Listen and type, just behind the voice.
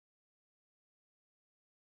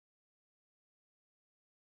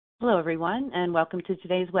Hello, everyone, and welcome to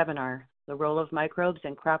today's webinar, The Role of Microbes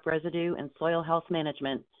in Crop Residue and Soil Health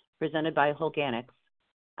Management, presented by Holganix.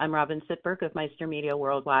 I'm Robin Sitberg of Meister Media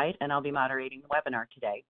Worldwide, and I'll be moderating the webinar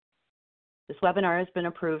today. This webinar has been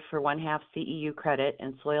approved for 1/2 CEU credit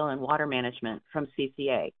in soil and water management from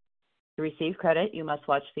CCA. To receive credit, you must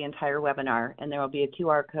watch the entire webinar, and there will be a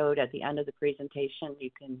QR code at the end of the presentation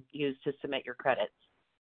you can use to submit your credits.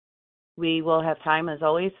 We will have time, as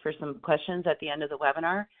always, for some questions at the end of the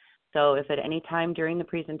webinar. So if at any time during the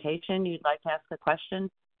presentation you'd like to ask a question,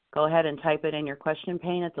 go ahead and type it in your question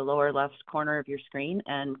pane at the lower left corner of your screen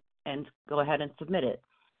and go ahead and submit it.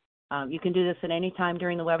 You can do this at any time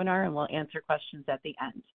during the webinar, and we'll answer questions at the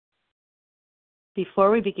end. Before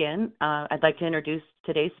we begin, I'd like to introduce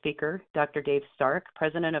today's speaker, Dr. Dave Stark,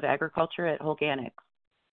 President of Agriculture at Holganix.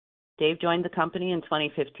 Dave joined the company in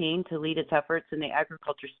 2015 to lead its efforts in the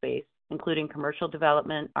agriculture space, including commercial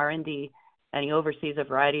development, R&D, and he oversees a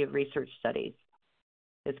variety of research studies.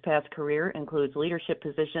 His past career includes leadership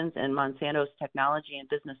positions in Monsanto's technology and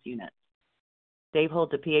business units. Dave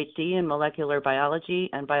holds a Ph.D. in molecular biology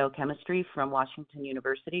and biochemistry from Washington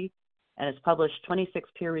University and has published 26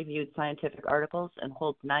 peer-reviewed scientific articles and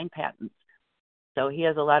holds 9 patents. So he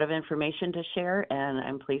has a lot of information to share, and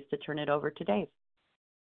I'm pleased to turn it over to Dave.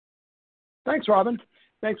 Thanks, Robin.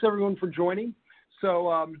 Thanks, everyone, for joining.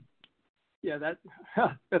 So, yeah,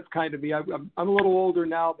 that's kind of me. I'm a little older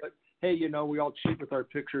now, but hey, you know, we all cheat with our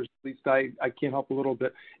pictures. At least I can't help a little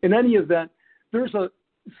bit. In any event, there's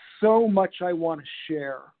so much I want to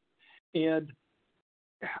share, and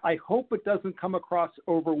I hope it doesn't come across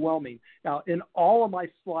overwhelming. Now, in all of my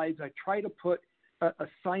slides, I try to put a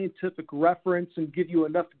scientific reference and give you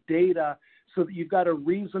enough data so that you've got a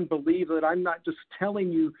reason to believe that I'm not just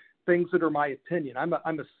telling you things that are my opinion. I'm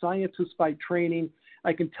a scientist by training.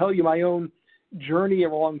 I can tell you my own journey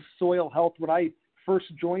along soil health. When I first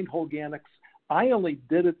joined Holganix, I only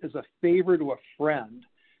did it as a favor to a friend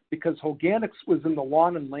because Holganix was in the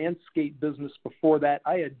lawn and landscape business before that.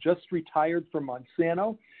 I had just retired from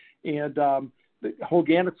Monsanto, and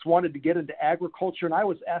Holganix wanted to get into agriculture, and I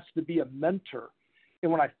was asked to be a mentor.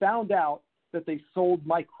 And when I found out that they sold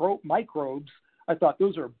microbes, I thought,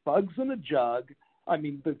 those are bugs in a jug. I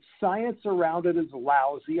mean, the science around it is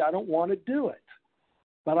lousy. I don't want to do it.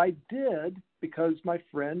 But I did because my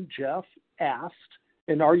friend Jeff asked,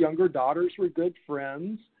 and our younger daughters were good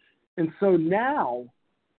friends. And so now,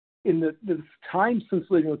 in this time since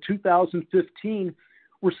 2015,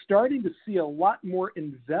 we're starting to see a lot more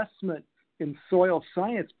investment in soil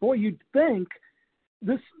science. Boy, you'd think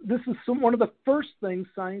this is one of the first things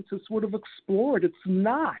scientists would have explored. It's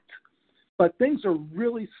not. But things are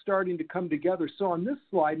really starting to come together. So on this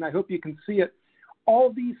slide, and I hope you can see it,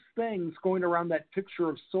 all these things going around that picture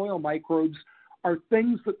of soil microbes are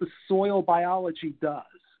things that the soil biology does.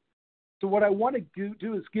 So what I want to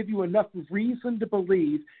do is give you enough reason to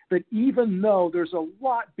believe that even though there's a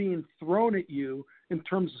lot being thrown at you in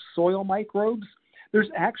terms of soil microbes, there's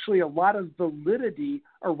actually a lot of validity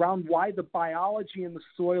around why the biology in the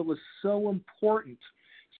soil is so important.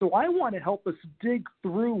 So I want to help us dig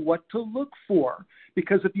through what to look for,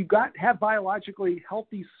 because if you have biologically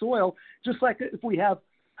healthy soil, just like if we have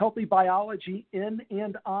healthy biology in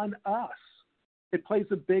and on us, it plays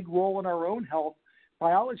a big role in our own health.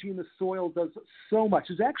 Biology in the soil does so much.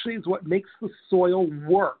 It actually is what makes the soil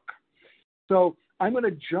work. So I'm going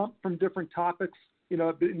to jump from different topics,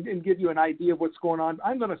 and give you an idea of what's going on.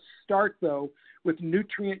 I'm going to start, though, with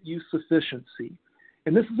nutrient use efficiency.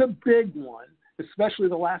 And this is a big one, especially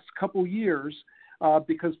the last couple years,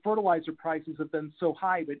 because fertilizer prices have been so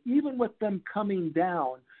high. But even with them coming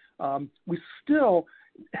down, we still,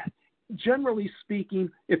 generally speaking,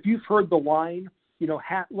 if you've heard the line,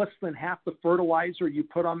 less than half the fertilizer you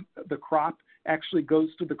put on the crop actually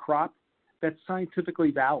goes to the crop, that's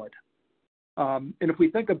scientifically valid. And if we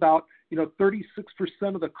think about, 36%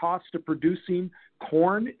 of the cost of producing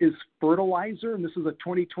corn is fertilizer, and this is a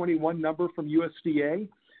 2021 number from USDA.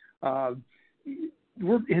 And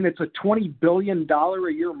it's a $20 billion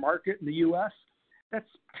a year market in the U.S. That's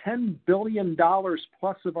 $10 billion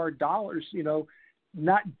plus of our dollars,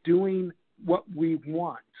 not doing what we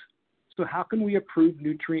want. So how can we improve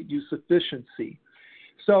nutrient use efficiency?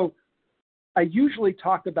 So I usually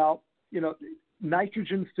talk about,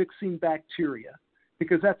 nitrogen-fixing bacteria,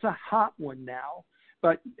 because that's a hot one now.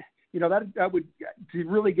 But, that would, to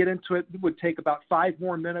really get into it, would take about 5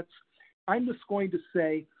 more minutes. I'm just going to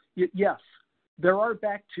say, yes, there are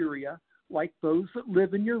bacteria like those that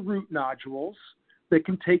live in your root nodules that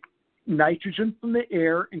can take nitrogen from the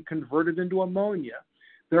air and convert it into ammonia.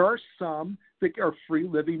 There are some that are free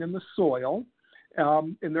living in the soil,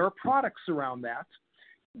 and there are products around that.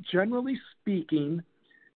 generally speaking,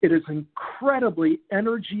 it is incredibly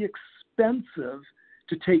energy expensive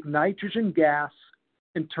to take nitrogen gas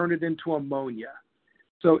and turn it into ammonia.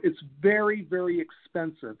 So it's very, very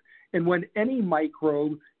expensive. And when any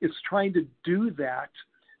microbe is trying to do that,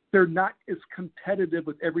 they're not as competitive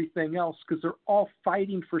with everything else because they're all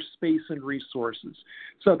fighting for space and resources.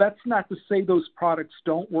 So that's not to say those products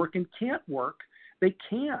don't work and can't work. They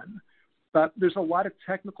can, but there's a lot of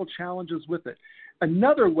technical challenges with it.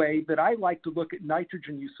 Another way that I like to look at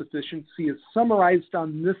nitrogen use efficiency is summarized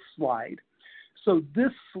on this slide. So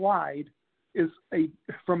this slide is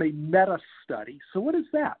from a meta study. So what is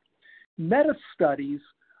that? Meta studies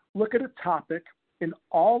look at a topic and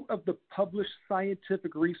all of the published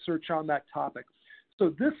scientific research on that topic.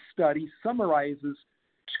 So this study summarizes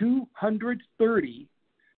 230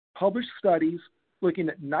 published studies looking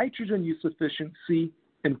at nitrogen use efficiency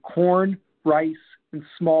in corn, rice, and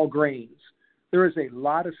small grains. There is a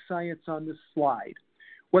lot of science on this slide.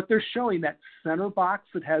 What they're showing, that center box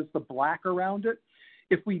that has the black around it,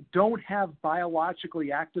 if we don't have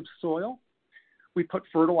biologically active soil, we put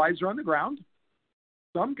fertilizer on the ground.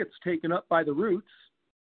 Some gets taken up by the roots,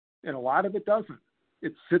 and a lot of it doesn't.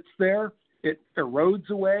 It sits there, it erodes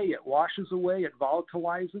away, it washes away, it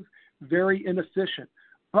volatilizes, very inefficient.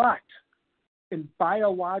 But in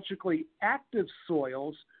biologically active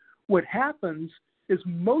soils, what happens is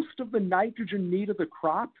most of the nitrogen need of the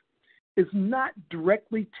crop is not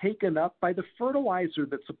directly taken up by the fertilizer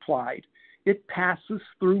that's applied. It passes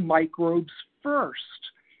through microbes first.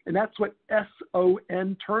 And that's what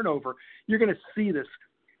SON turnover. You're going to see this.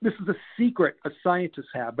 This is a secret a scientists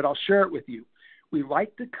have, but I'll share it with you. We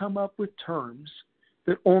like to come up with terms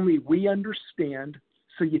that only we understand,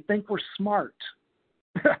 so you think we're smart.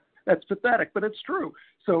 That's pathetic, but it's true.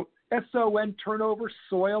 So SON turnover,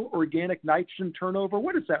 soil organic nitrogen turnover,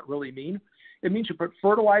 what does that really mean? It means you put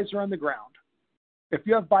fertilizer on the ground. If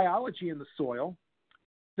you have biology in the soil,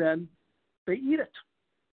 then they eat it.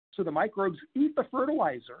 So the microbes eat the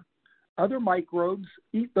fertilizer. Other microbes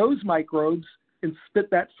eat those microbes and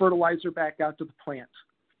spit that fertilizer back out to the plant.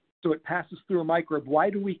 So it passes through a microbe. Why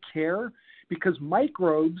do we care? Because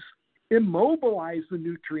microbes immobilize the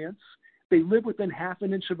nutrients. They live within half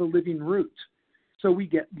an inch of a living root. So we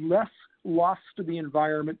get less loss to the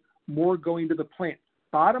environment, more going to the plant.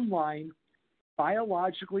 Bottom line,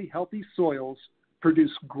 biologically healthy soils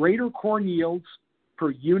produce greater corn yields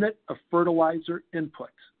per unit of fertilizer input.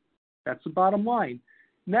 That's the bottom line.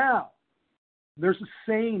 Now, there's a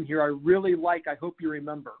saying here I really like. I hope you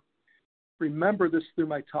remember. Remember this through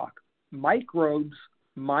my talk. Microbes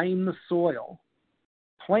mine the soil.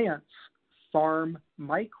 Plants farm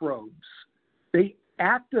microbes. They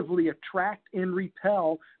actively attract and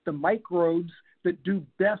repel the microbes that do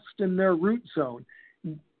best in their root zone.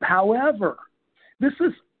 However, this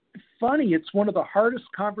is funny. It's one of the hardest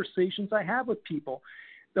conversations I have with people.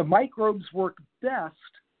 The microbes work best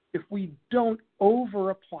if we don't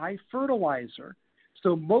over-apply fertilizer.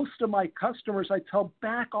 So most of my customers, I tell,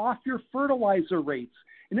 back off your fertilizer rates.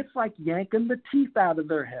 And it's like yanking the teeth out of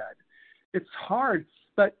their head. It's hard,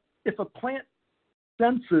 but if a plant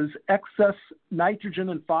senses excess nitrogen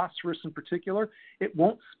and phosphorus in particular, it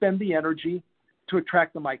won't spend the energy to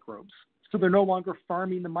attract the microbes. So they're no longer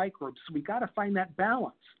farming the microbes. So we got to find that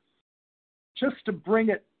balance. Just to bring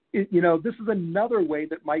it, this is another way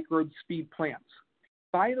that microbes feed plants.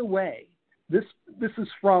 By the way, this is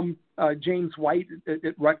from James White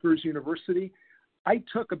at Rutgers University. I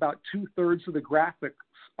took about 2/3 of the graphics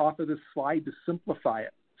off of this slide to simplify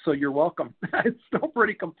it. So you're welcome. It's still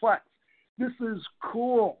pretty complex. This is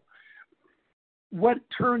cool. What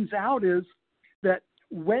turns out is that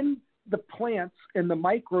when the plants and the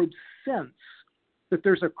microbes sense that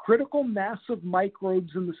there's a critical mass of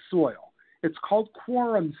microbes in the soil, it's called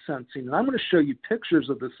quorum sensing. And I'm going to show you pictures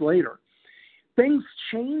of this later. Things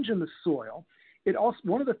change in the soil.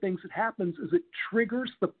 One of the things that happens is it triggers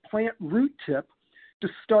the plant root tip to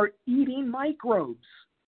start eating microbes.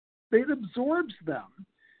 It absorbs them.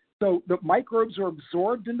 So the microbes are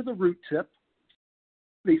absorbed into the root tip.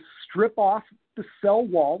 They strip off the cell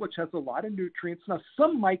wall, which has a lot of nutrients. Now,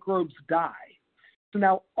 some microbes die. So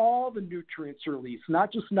now all the nutrients are released,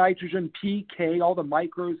 not just nitrogen, P, K, all the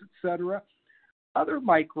microbes, etc. Other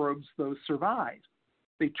microbes, though, survive.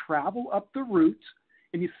 They travel up the root,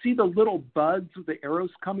 and you see the little buds with the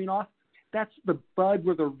arrows coming off? That's the bud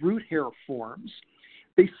where the root hair forms.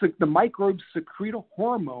 The microbes secrete a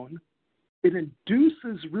hormone. It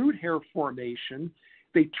induces root hair formation.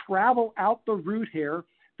 They travel out the root hair.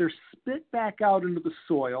 They're spit back out into the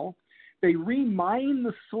soil. They remine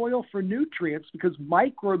the soil for nutrients because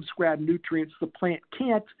microbes grab nutrients the plant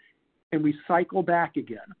can't. and we cycle back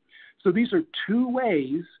again. So these are two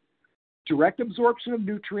ways: direct absorption of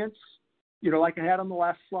nutrients, like I had on the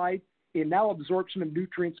last slide, and now absorption of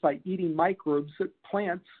nutrients by eating microbes that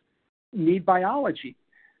plants need biology.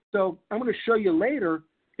 So I'm going to show you later,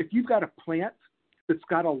 if you've got a plant that's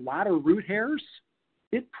got a lot of root hairs,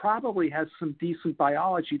 it probably has some decent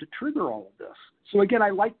biology to trigger all of this. So again, I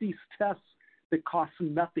like these tests that cost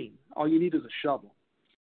nothing. All you need is a shovel.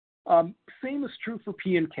 Same is true for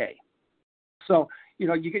P and K. So,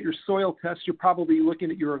 you get your soil test, you're probably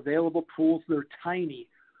looking at your available pools. They're tiny.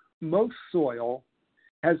 Most soil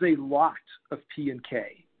has a lot of P and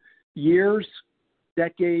K. Years,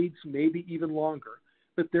 decades, maybe even longer.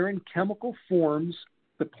 But they're in chemical forms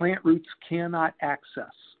the plant roots cannot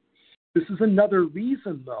access. This is another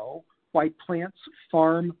reason, though, why plants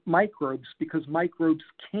farm microbes, because microbes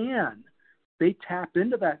they tap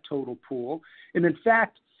into that total pool. And in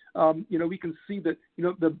fact, we can see that,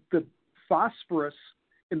 the phosphorus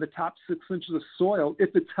in the top 6 inches of soil,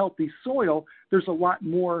 if it's healthy soil, there's a lot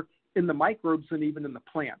more in the microbes than even in the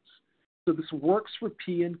plants. So this works for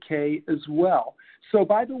P and K as well. So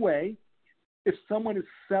by the way, if someone is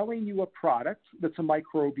selling you a product that's a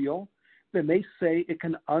microbial, then they say it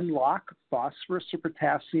can unlock phosphorus or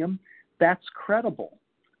potassium. That's credible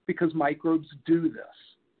because microbes do this.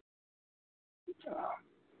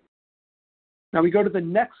 Now we go to the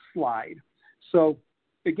next slide. So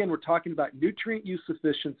again, we're talking about nutrient use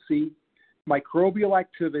efficiency, microbial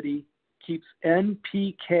activity, keeps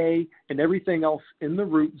NPK and everything else in the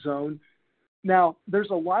root zone. Now,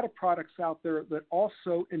 there's a lot of products out there that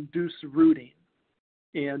also induce rooting.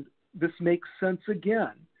 And this makes sense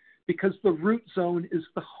again, because the root zone is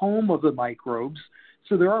the home of the microbes.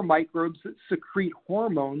 So there are microbes that secrete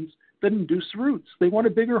hormones that induce roots. They want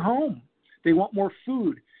a bigger home. They want more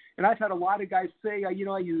food. And I've had a lot of guys say, I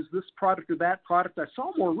use this product or that product. I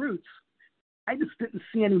saw more roots. I just didn't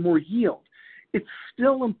see any more yield. It's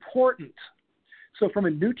still important. So from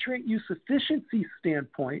a nutrient use efficiency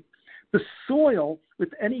standpoint, the soil with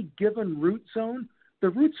any given root zone, the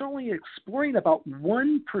roots are only exploring about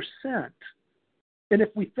 1%. And if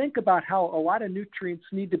we think about how a lot of nutrients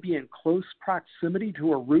need to be in close proximity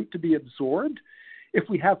to a root to be absorbed, if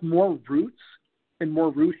we have more roots and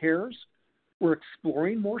more root hairs, we're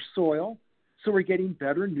exploring more soil, so we're getting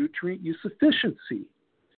better nutrient use efficiency.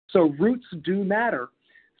 So roots do matter.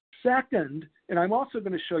 Second, and I'm also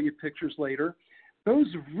going to show you pictures later, those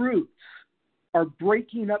roots are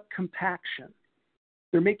breaking up compaction.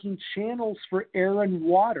 They're making channels for air and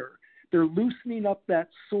water. They're loosening up that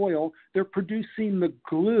soil. They're producing the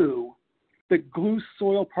glue that glues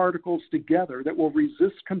soil particles together that will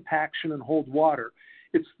resist compaction and hold water.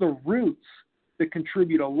 It's the roots that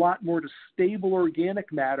contribute a lot more to stable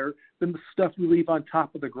organic matter than the stuff we leave on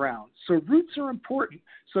top of the ground. So roots are important.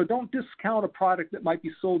 So don't discount a product that might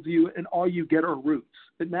be sold to you and all you get are roots.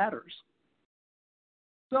 It matters.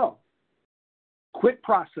 So, quick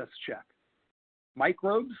process check.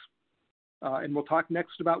 Microbes, and we'll talk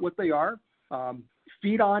next about what they are.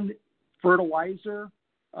 Feed on fertilizer,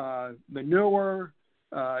 manure,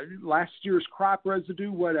 last year's crop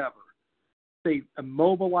residue, whatever. They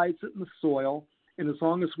immobilize it in the soil, and as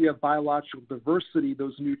long as we have biological diversity,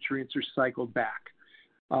 those nutrients are cycled back.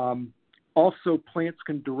 Also, plants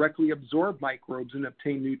can directly absorb microbes and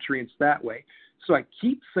obtain nutrients that way. So I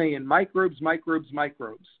keep saying microbes, microbes,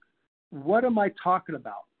 microbes. What am I talking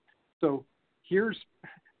about? So here's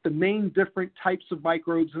the main different types of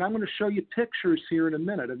microbes, and I'm going to show you pictures here in a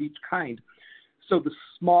minute of each kind. So the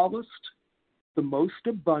smallest, the most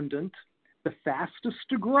abundant, the fastest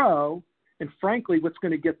to grow, and frankly, what's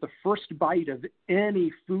going to get the first bite of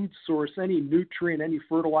any food source, any nutrient, any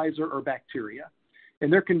fertilizer or bacteria.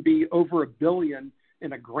 And there can be over 1 billion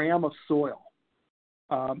in a gram of soil.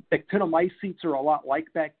 Actinomycetes are a lot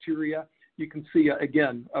like bacteria. You can see,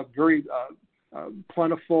 again, a very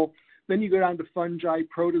plentiful. Then you go down to fungi,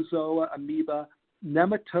 protozoa, amoeba,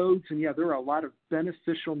 nematodes, and yeah, there are a lot of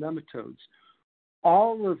beneficial nematodes.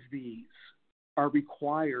 All of these are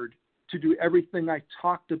required to do everything I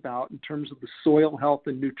talked about in terms of the soil health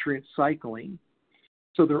and nutrient cycling.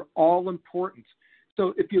 So they're all important.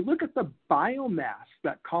 So if you look at the biomass,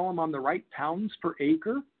 that column on the right, pounds per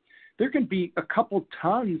acre, there can be a couple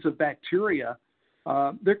tons of bacteria.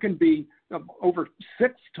 There can be over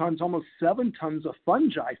 6 tons, almost 7 tons of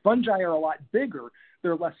fungi. Fungi are a lot bigger.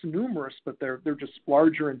 They're less numerous, but they're just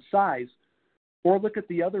larger in size. Or look at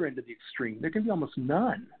the other end of the extreme. There can be almost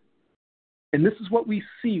none. And this is what we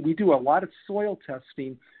see. We do a lot of soil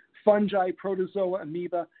testing. Fungi, protozoa,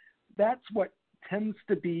 amoeba. That's what tends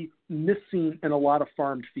to be missing in a lot of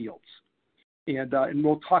farmed fields. And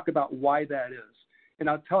we'll talk about why that is. And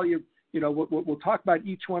I'll tell you, We'll talk about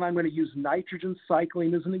each one. I'm going to use nitrogen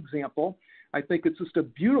cycling as an example. I think it's just a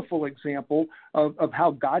beautiful example of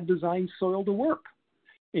how God designed soil to work.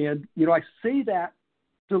 And, I say that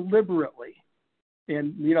deliberately.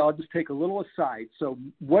 And, I'll just take a little aside. So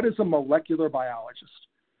what is a molecular biologist?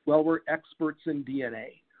 Well, we're experts in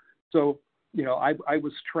DNA. So, I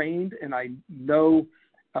was trained and I know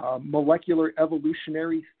molecular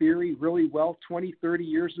evolutionary theory really well. 20, 30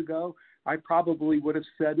 years ago, I probably would have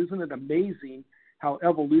said, isn't it amazing how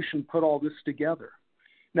evolution put all this together?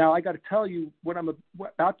 Now, I got to tell you, what I'm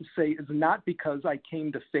about to say is not because I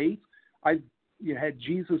came to faith. I've had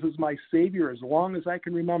Jesus as my Savior as long as I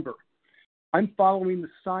can remember. I'm following the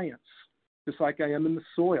science, just like I am in the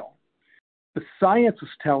soil. The science is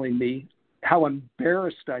telling me how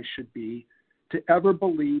embarrassed I should be to ever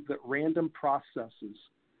believe that random processes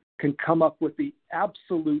can come up with the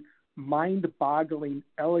absolute mind-boggling,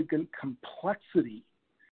 elegant complexity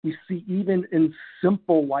we see even in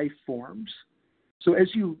simple life forms. So as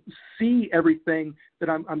you see everything that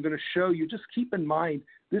I'm going to show you, just keep in mind,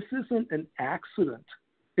 this isn't an accident.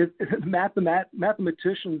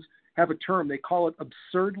 Mathematicians have a term. They call it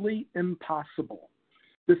absurdly impossible.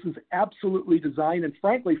 This is absolutely designed, and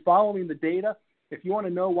frankly, following the data, if you want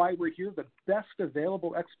to know why we're here, the best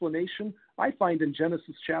available explanation I find in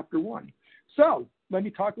Genesis chapter 1. So let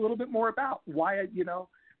me talk a little bit more about why,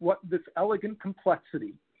 what this elegant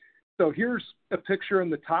complexity. So here's a picture in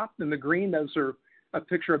the top in the green. Those are a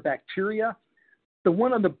picture of bacteria. The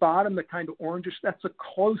one on the bottom, the kind of orangish, that's a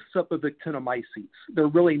close-up of actinomycetes. They're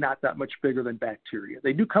really not that much bigger than bacteria.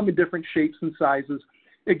 They do come in different shapes and sizes.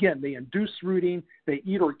 Again, they induce rooting. They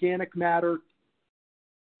eat organic matter.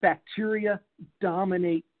 Bacteria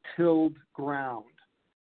dominate tilled ground.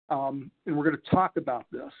 And we're going to talk about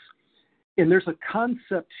this. And there's a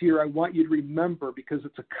concept here I want you to remember because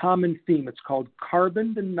it's a common theme. It's called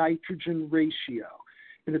carbon to nitrogen ratio.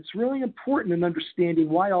 And it's really important in understanding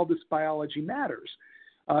why all this biology matters,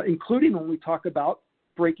 including when we talk about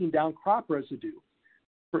breaking down crop residue.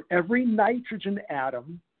 For every nitrogen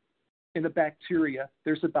atom in a bacteria,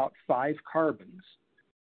 there's about 5 carbons.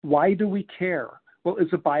 Why do we care? Well, as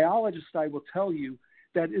a biologist, I will tell you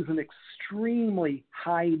that is an extremely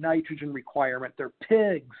high nitrogen requirement. They're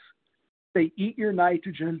pigs. They eat your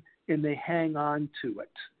nitrogen and they hang on to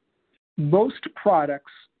it. Most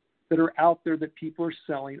products that are out there that people are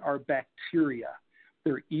selling are bacteria.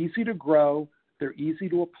 They're easy to grow, they're easy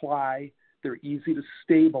to apply, they're easy to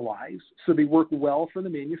stabilize, so they work well for the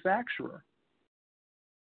manufacturer.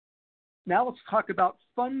 Now let's talk about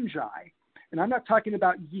fungi. And I'm not talking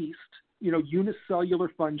about yeast, unicellular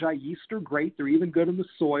fungi. Yeast are great. They're even good in the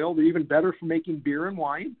soil. They're even better for making beer and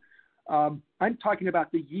wine. I'm talking about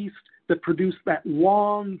the yeast that produce that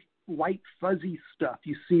long, white, fuzzy stuff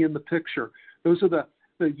you see in the picture. Those are the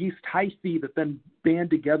yeast hyphae that then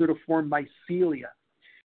band together to form mycelia.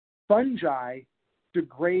 Fungi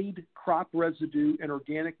degrade crop residue and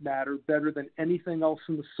organic matter better than anything else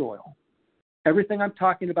in the soil. Everything I'm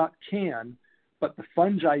talking about can, but the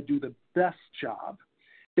fungi do the best job.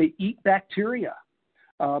 They eat bacteria.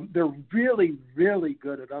 They're really, really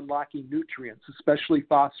good at unlocking nutrients, especially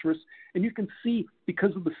phosphorus. And you can see,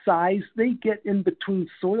 because of the size, they get in between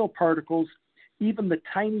soil particles, even the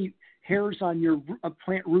tiny hairs on your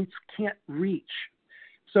plant roots can't reach.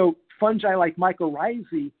 So fungi like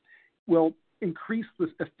mycorrhizae will increase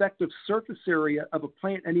the effective surface area of a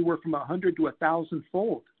plant anywhere from 100 to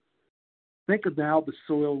 1,000-fold. Think of now the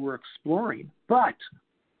soil we're exploring. But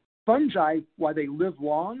fungi, while they live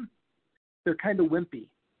long, they're kind of wimpy.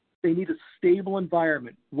 They need a stable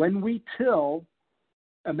environment. When we till,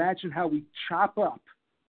 imagine how we chop up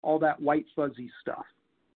all that white fuzzy stuff.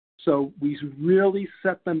 So we really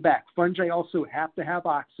set them back. Fungi also have to have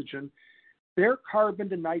oxygen. Their carbon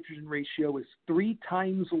to nitrogen ratio is 3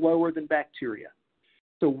 times lower than bacteria.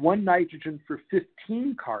 So 1 nitrogen for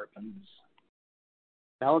 15 carbons.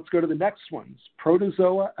 Now let's go to the next ones: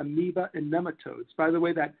 protozoa, amoeba, and nematodes. By the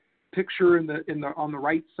way, that picture on the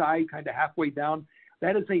right side, kind of halfway down,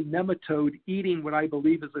 that is a nematode eating what I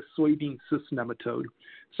believe is a soybean cyst nematode.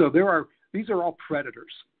 So these are all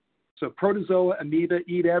predators. So protozoa, amoeba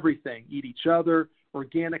eat everything, eat each other,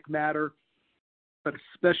 organic matter, but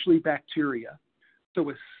especially bacteria. So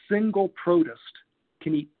a single protist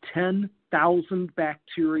can eat 10,000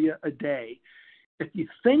 bacteria a day. If you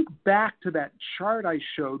think back to that chart I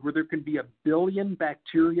showed where there can be 1 billion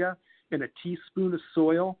bacteria in a teaspoon of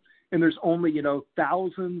soil, and there's only,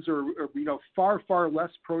 thousands or far, far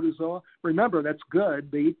less protozoa, remember, that's good.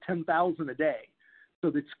 They eat 10,000 a day. So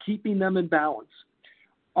that's keeping them in balance.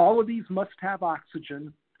 All of these must have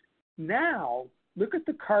oxygen. Now, look at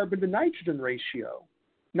the carbon to nitrogen ratio.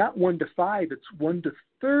 not 1 to 5, it's 1 to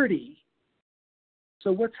 30.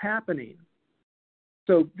 So what's happening?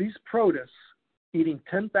 So these protists eating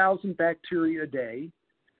 10,000 bacteria a day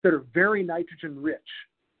that are very nitrogen rich,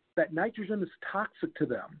 that nitrogen is toxic to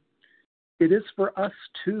them. It is for us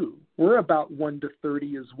too. We're about 1 to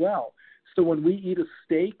 30 as well. So when we eat a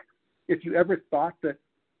steak, if you ever thought that,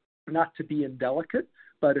 not to be indelicate,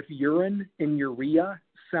 but if urine and urea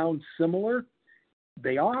sound similar,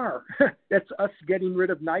 they are. That's us getting rid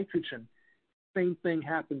of nitrogen. Same thing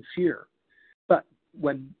happens here. But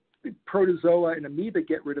when protozoa and amoeba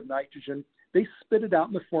get rid of nitrogen, they spit it out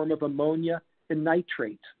in the form of ammonia and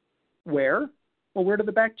nitrate. Where? Well, where do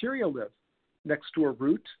the bacteria live? Next to a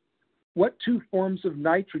root. What two forms of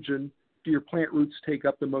nitrogen do your plant roots take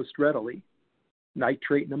up the most readily?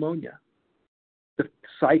 Nitrate and ammonia. The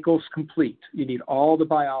cycle's complete. You need all the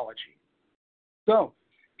biology. So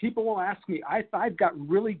people will ask me, I've got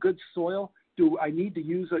really good soil. Do I need to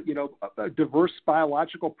use a diverse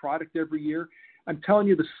biological product every year? I'm telling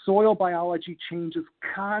you, the soil biology changes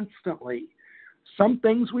constantly. Some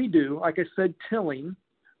things we do, like I said, tilling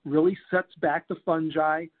really sets back the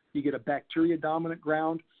fungi. You get a bacteria-dominant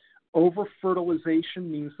ground.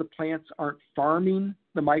 Over-fertilization means the plants aren't farming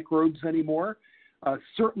the microbes anymore.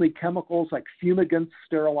 Certainly chemicals like fumigants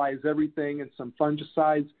sterilize everything and some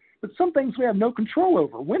fungicides, but some things we have no control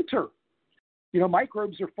over. Winter,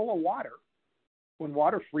 microbes are full of water. When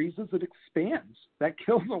water freezes, it expands. That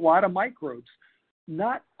kills a lot of microbes.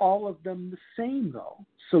 Not all of them the same, though.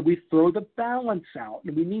 So we throw the balance out,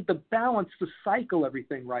 and we need the balance to cycle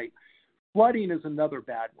everything right. Flooding is another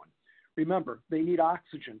bad one. Remember, they need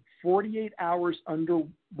oxygen. 48 hours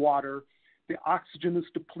underwater, the oxygen is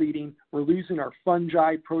depleting. We're losing our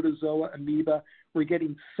fungi, protozoa, amoeba. We're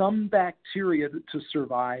getting some bacteria to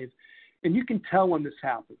survive. And you can tell when this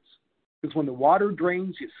happens, because when the water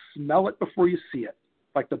drains, you smell it before you see it,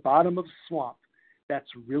 like the bottom of a swamp. That's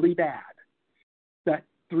really bad. That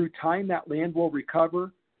through time, that land will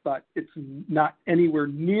recover, but it's not anywhere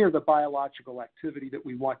near the biological activity that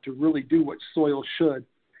we want to really do what soil should.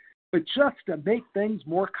 But just to make things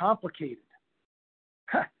more complicated,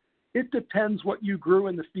 it depends what you grew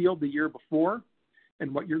in the field the year before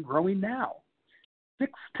and what you're growing now.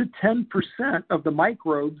 6 to 10% of the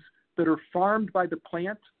microbes that are farmed by the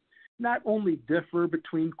plant not only differ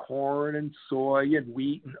between corn and soy and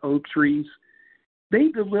wheat and oak trees, they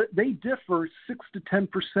differ 6 to 10%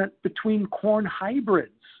 between corn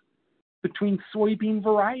hybrids, between soybean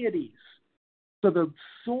varieties. So the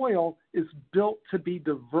soil is built to be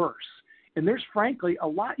diverse. And there's frankly a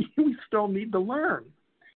lot we still need to learn.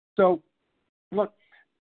 So look,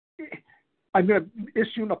 I'm going to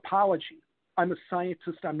issue an apology. I'm a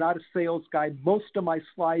scientist. I'm not a sales guy. Most of my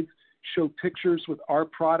slides show pictures with our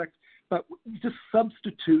product, but just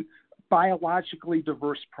substitute biologically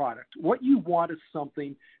diverse product. What you want is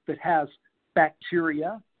something that has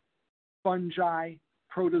bacteria, fungi,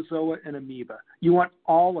 protozoa, and amoeba. You want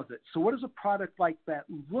all of it. So what does a product like that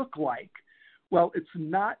look like? Well, it's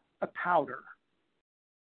not a powder,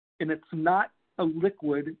 and it's not a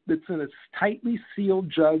liquid that's in a tightly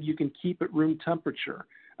sealed jug you can keep at room temperature,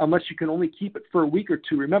 unless you can only keep it for a week or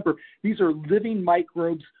two. Remember, these are living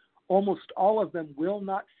microbes. Almost all of them will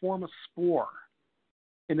not form a spore.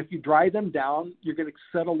 And if you dry them down, you're going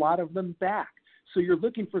to set a lot of them back. So you're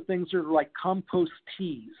looking for things that are like compost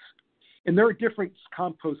teas. And there are different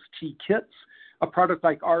compost tea kits. A product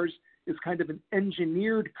like ours is kind of an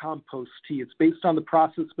engineered compost tea. It's based on the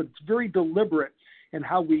process, but it's very deliberate in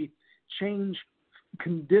how we change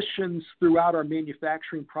conditions throughout our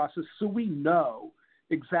manufacturing process so we know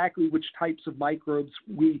exactly which types of microbes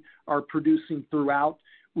we are producing throughout.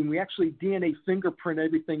 When we actually DNA fingerprint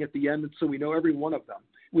everything at the end, and so we know every one of them.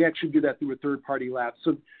 We actually do that through a third-party lab.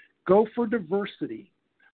 So go for diversity.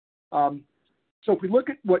 So if we look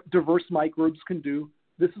at what diverse microbes can do,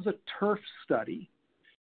 this is a turf study.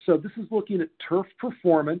 So this is looking at turf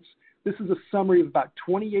performance. This is a summary of about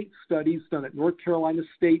 28 studies done at North Carolina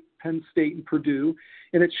State, Penn State, and Purdue,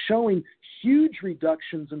 and it's showing huge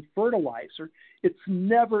reductions in fertilizer. It's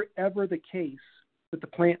never, ever the case that the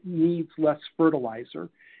plant needs less fertilizer.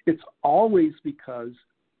 It's always because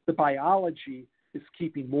the biology is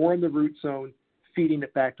keeping more in the root zone, feeding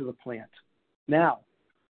it back to the plant. Now,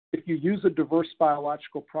 if you use a diverse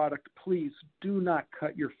biological product, please do not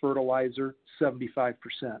cut your fertilizer 75%.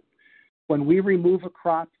 When we remove a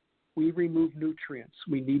crop, we remove nutrients.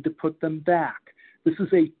 We need to put them back. This is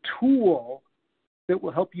a tool that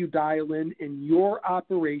will help you dial in your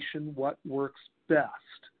operation what works best.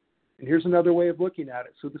 And here's another way of looking at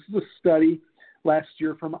it. So this is a study last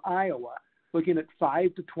year from Iowa. looking at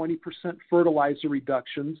 5 to 20% fertilizer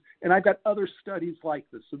reductions. And I've got other studies like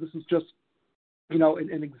this. So this is just,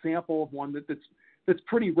 an example of one that's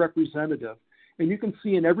pretty representative. And you can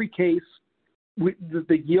see in every case,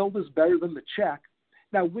 the yield is better than the check.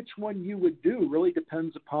 Now, which one you would do really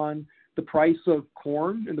depends upon the price of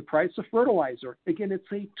corn and the price of fertilizer. Again,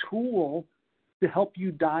 it's a tool to help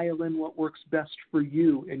you dial in what works best for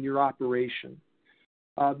you in your operation.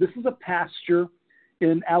 This is a pasture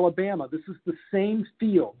in Alabama. This is the same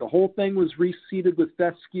field. The whole thing was reseeded with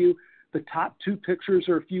fescue. The top two pictures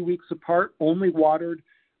are a few weeks apart, only watered.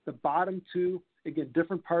 The bottom two, again,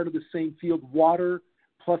 different part of the same field, water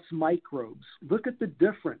plus microbes. Look at the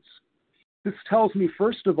difference. This tells me,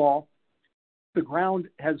 first of all, the ground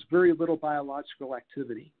has very little biological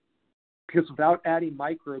activity because without adding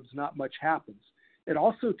microbes, not much happens. It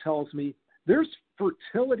also tells me there's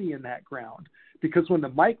fertility in that ground because when the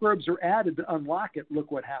microbes are added to unlock it,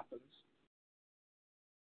 look what happens.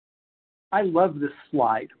 I love this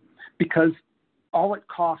slide because all it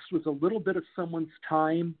cost was a little bit of someone's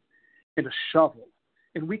time and a shovel,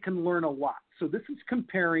 and we can learn a lot. So this is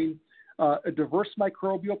comparing a diverse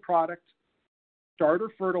microbial product, starter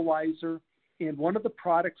fertilizer, and one of the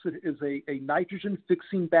products is a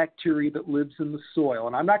nitrogen-fixing bacteria that lives in the soil.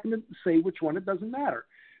 And I'm not going to say which one, it doesn't matter.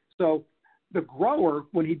 So the grower,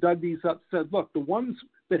 when he dug these up, said, look, the ones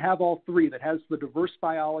that have all three, that has the diverse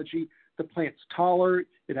biology, the plant's taller,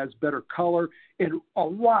 it has better color, and a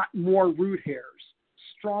lot more root hairs,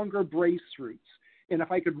 stronger brace roots. And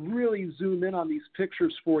if I could really zoom in on these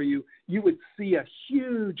pictures for you, you would see a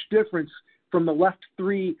huge difference from the left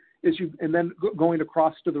three and then going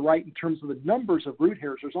across to the right in terms of the numbers of root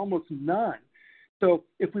hairs. There's almost none. So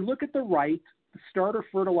if we look at the right, the starter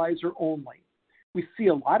fertilizer only, we see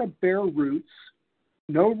a lot of bare roots,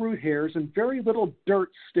 no root hairs, and very little dirt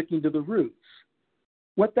sticking to the roots.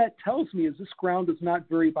 What that tells me is this ground is not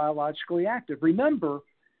very biologically active. Remember,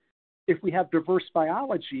 if we have diverse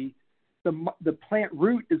biology, the plant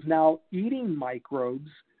root is now eating microbes.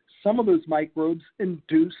 Some of those microbes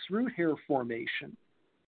induce root hair formation.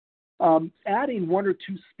 Adding one or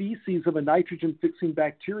two species of a nitrogen-fixing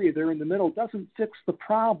bacteria there in the middle doesn't fix the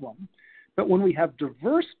problem. But when we have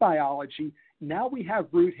diverse biology, now we have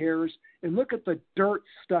root hairs, and look at the dirt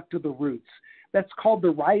stuck to the roots. That's called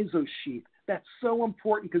the rhizosheath. That's so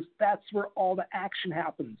important because that's where all the action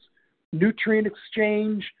happens. Nutrient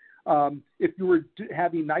exchange. If you were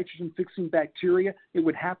having nitrogen-fixing bacteria, it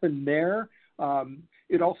would happen there.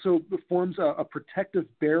 It also forms a protective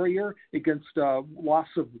barrier against loss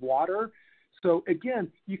of water. So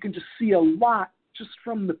again, you can just see a lot just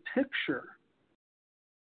from the picture.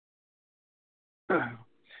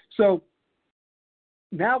 So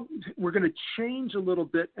now we're going to change a little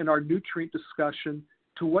bit in our nutrient discussion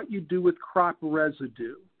to what you do with crop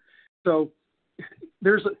residue. So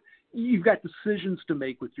you've got decisions to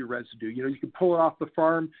make with your residue. You can pull it off the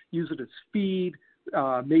farm, use it as feed,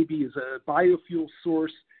 maybe as a biofuel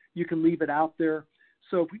source. You can leave it out there.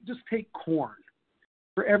 So if we just take corn,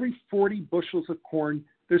 for every 40 bushels of corn,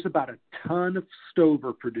 there's about a ton of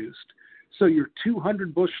stover produced. So your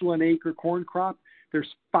 200 bushel an acre corn crop, there's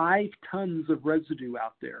 5 tons of residue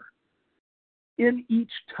out there. In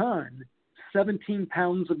each ton, 17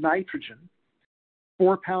 pounds of nitrogen,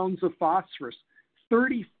 4 pounds of phosphorus,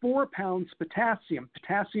 34 pounds potassium.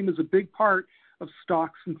 Potassium is a big part of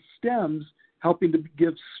stalks and stems, helping to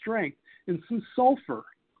give strength, and some sulfur.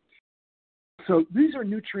 So these are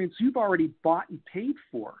nutrients you've already bought and paid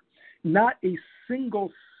for. Not a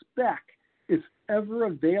single speck is ever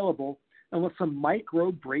available unless a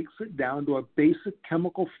microbe breaks it down to a basic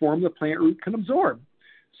chemical form the plant root can absorb.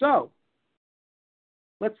 So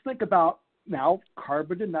let's think about now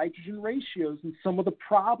carbon to nitrogen ratios and some of the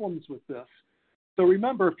problems with this. So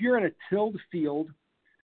remember, if you're in a tilled field,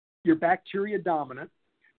 you're bacteria dominant,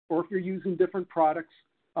 or if you're using different products,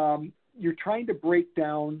 you're trying to break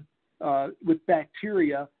down with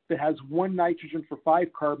bacteria that has 1 nitrogen for 5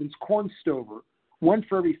 carbons, corn stover, 1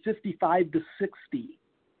 for every 55 to 60.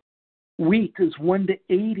 Wheat is 1 to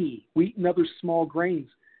 80, wheat and other small grains.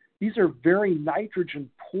 These are very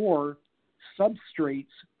nitrogen poor substrates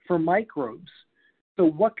for microbes. So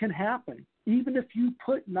what can happen? Even if you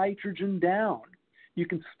put nitrogen down, you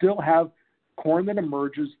can still have corn that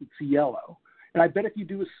emerges that's yellow. And I bet if you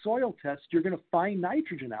do a soil test, you're going to find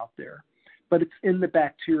nitrogen out there, but it's in the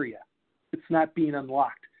bacteria. It's not being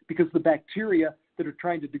unlocked because the bacteria that are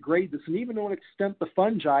trying to degrade this, and even to an extent the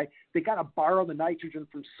fungi, they got to borrow the nitrogen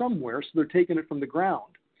from somewhere, so they're taking it from the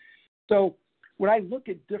ground. So when I look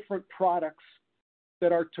at different products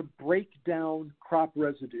that are to break down crop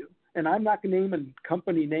residue, and I'm not going to name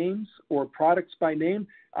company names or products by name.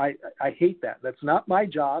 I hate that. That's not my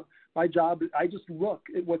job. My job is I just look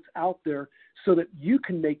at what's out there so that you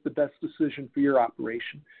can make the best decision for your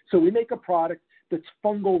operation. So we make a product that's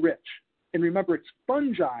fungal rich. And remember, it's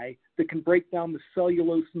fungi that can break down the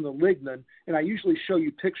cellulose and the lignin. And I usually show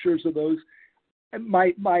you pictures of those. And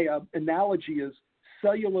my analogy is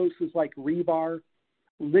cellulose is like rebar,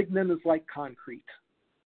 lignin is like concrete.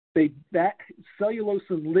 That cellulose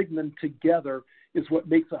and lignin together is what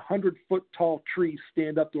makes a 100-foot tall tree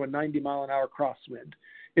stand up to a 90-mile-an-hour crosswind.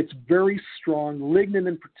 It's very strong. Lignin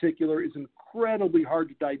in particular is incredibly hard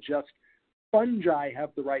to digest. Fungi have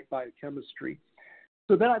the right biochemistry.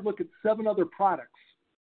 So then I look at 7 other products.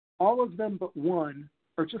 All of them but one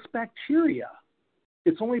are just bacteria.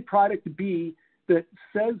 It's only product B that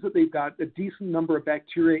says that they've got a decent number of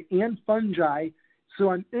bacteria and fungi.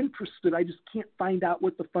 So I'm interested. I just can't find out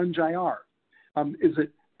what the fungi are. Is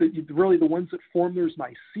it really the ones that form there's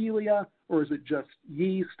mycelia, or is it just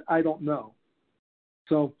yeast? I don't know.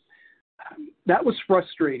 So that was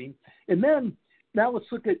frustrating. And then now let's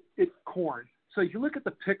look at corn. So if you look at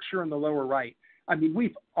the picture on the lower right, I mean,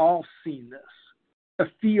 we've all seen this. A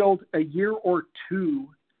field a year or two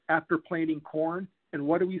after planting corn, and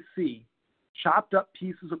what do we see? Chopped up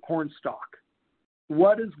pieces of corn stalk.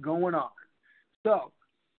 What is going on? So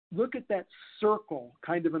look at that circle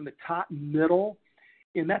kind of in the top middle,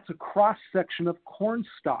 and that's a cross-section of corn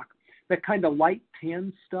stalk. That kind of light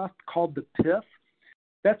tan stuff called the pith,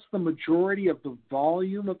 that's the majority of the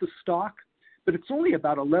volume of the stalk, but it's only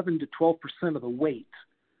about 11 to 12% of the weight.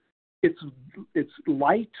 It's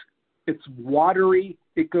light, it's watery,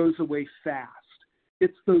 it goes away fast.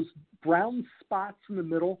 It's those brown spots in the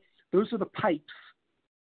middle, those are the pipes,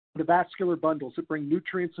 the vascular bundles that bring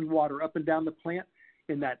nutrients and water up and down the plant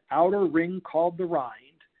in that outer ring called the rind.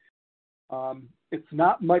 It's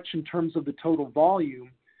not much in terms of the total volume,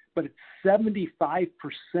 but it's 75%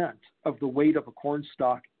 of the weight of a corn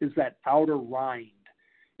stalk is that outer rind.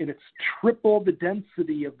 And it's triple the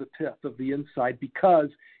density of the pith of the inside because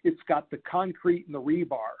it's got the concrete and the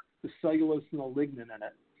rebar, the cellulose and the lignin in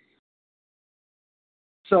it.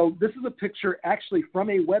 So this is a picture actually from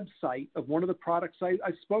a website of one of the products I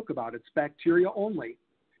spoke about. It's bacteria only.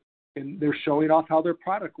 And they're showing off how their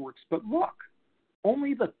product works. But look,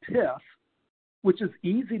 only the pith, which is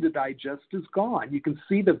easy to digest, is gone. You can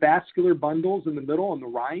see the vascular bundles in the middle and the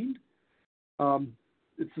rind.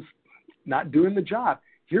 It's just not doing the job.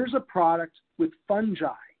 Here's a product with fungi.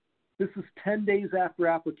 This is 10 days after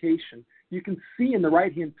application. You can see in the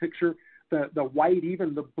right-hand picture the white,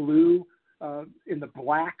 even the blue, in the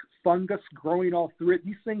black fungus growing all through it.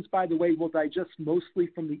 These things, by the way, will digest mostly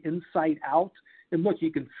from the inside out. And look,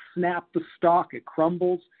 you can snap the stalk. It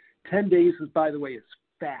crumbles. 10 days, is, by the way, is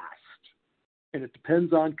fast. And it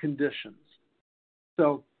depends on conditions.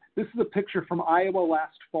 So this is a picture from Iowa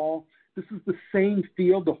last fall. This is the same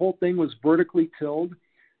field. The whole thing was vertically tilled.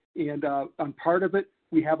 And on part of it,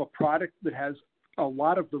 we have a product that has a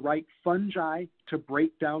lot of the right fungi to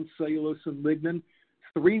break down cellulose and lignin.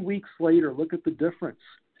 3 weeks later, look at the difference.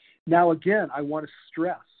 Now, again, I want to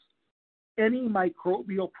stress, any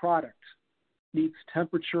microbial product needs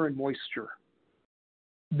temperature and moisture.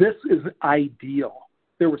 This is ideal.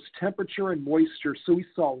 There was temperature and moisture, so we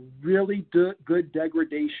saw really good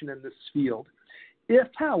degradation in this field. If,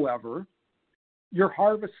 however, you're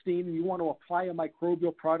harvesting and you want to apply a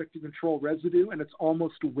microbial product to control residue and it's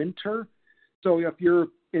almost winter, so if you're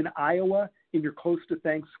in Iowa and you're close to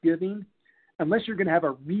Thanksgiving, unless you're going to have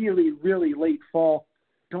a really, really late fall,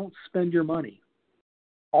 don't spend your money.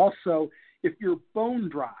 Also, if you're bone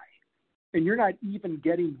dry and you're not even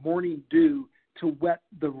getting morning dew to wet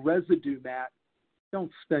the residue mat,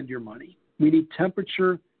 don't spend your money. We need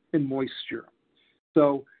temperature and moisture.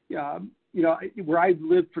 So, where I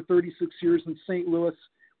lived for 36 years in St. Louis,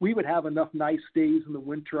 we would have enough nice days in the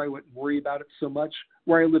winter. I wouldn't worry about it so much.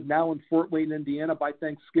 Where I live now in Fort Wayne, Indiana, by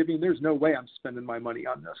Thanksgiving, there's no way I'm spending my money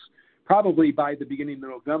on this. Probably by the beginning of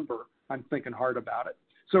November, I'm thinking hard about it.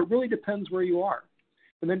 So it really depends where you are.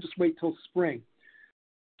 And then just wait till spring.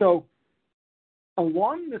 So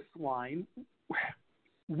along this line,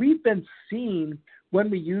 we've been seeing when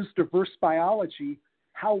we use diverse biology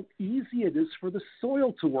how easy it is for the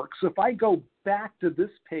soil to work. So if I go back to this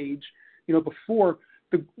page, before,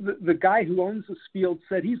 the guy who owns this field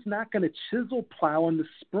said he's not going to chisel plow in the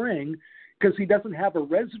spring because he doesn't have a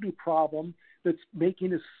residue problem that's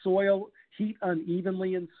making his soil heat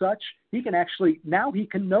unevenly and such. He can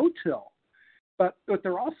no-till. But what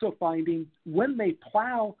they're also finding, when they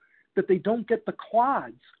plow, that they don't get the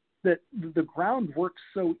clods, that the ground works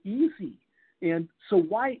so easy. And so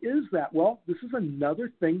why is that? Well, this is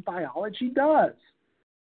another thing biology does.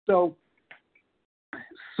 So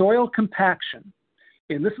soil compaction,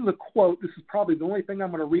 and this is a quote. This is probably the only thing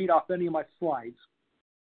I'm going to read off any of my slides.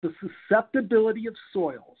 The susceptibility of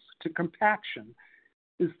soils to compaction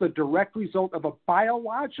is the direct result of a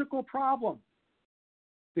biological problem.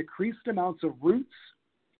 Decreased amounts of roots,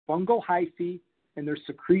 fungal hyphae, and their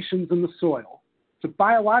secretions in the soil. It's a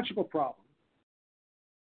biological problem.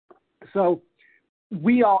 So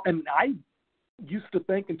we all, and I used to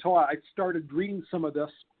think until I started reading some of this,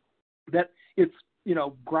 that it's,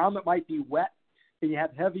 ground that might be wet and you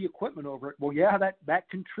have heavy equipment over it. Well, yeah, that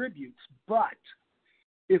contributes. But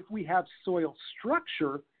if we have soil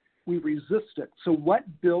structure, we resist it. So what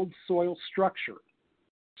builds soil structure?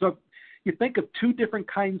 So you think of two different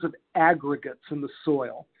kinds of aggregates in the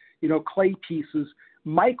soil, clay pieces,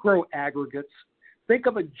 micro aggregates. Think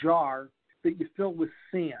of a jar that you fill with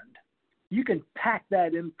sand. You can pack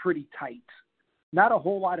that in pretty tight. Not a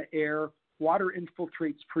whole lot of air. Water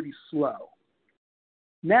infiltrates pretty slow.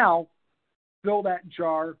 Now, fill that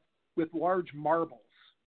jar with large marbles.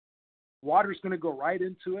 Water's going to go right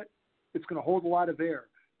into it. It's going to hold a lot of air.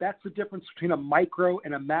 That's the difference between a micro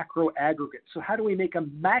and a macro aggregate. So how do we make a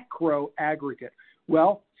macro aggregate?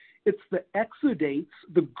 Well, it's the exudates,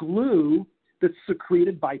 the glue that's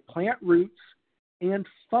secreted by plant roots and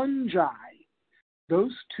fungi.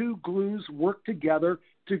 Those two glues work together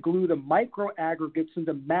to glue the micro aggregates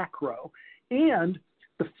into macro. And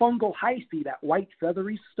the fungal hyphae, that white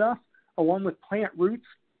feathery stuff, along with plant roots,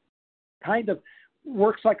 kind of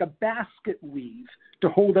works like a basket weave to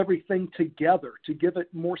hold everything together, to give it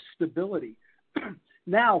more stability.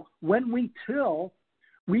 Now, when we till,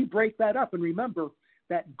 we break that up. And remember,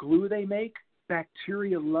 that glue they make,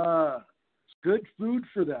 bacteria love. It's good food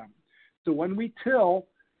for them. So when we till,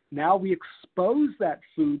 now we expose that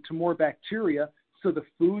food to more bacteria, so the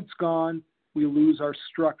food's gone, we lose our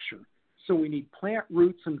structure. So we need plant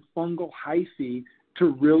roots and fungal hyphae to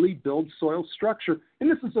really build soil structure. And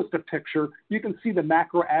this is just a picture. You can see the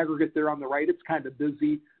macro aggregate there on the right. It's kind of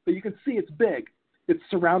busy, but you can see it's big. It's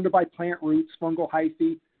surrounded by plant roots, fungal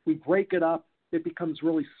hyphae. We break it up. It becomes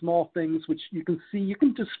really small things, which you can see. You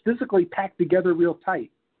can just physically pack together real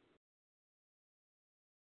tight.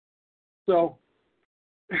 So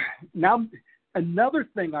now another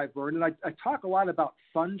thing I've learned, and I talk a lot about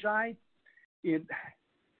fungi.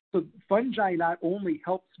 So fungi not only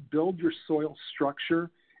helps build your soil structure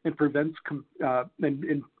and prevents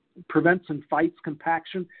and fights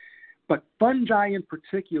compaction, but fungi in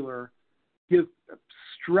particular give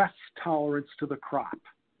stress tolerance to the crop.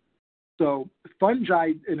 So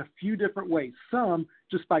fungi in a few different ways, some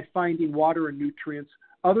just by finding water and nutrients,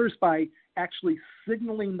 others by actually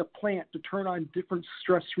signaling the plant to turn on different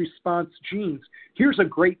stress response genes. Here's a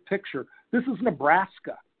great picture. This is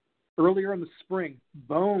Nebraska. Earlier in the spring,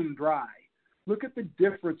 bone dry. Look at the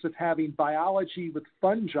difference of having biology with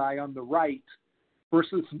fungi on the right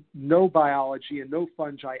versus no biology and no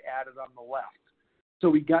fungi added on the left. So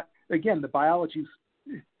we got, again, the biology's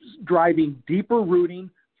driving deeper rooting,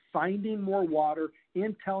 finding more water,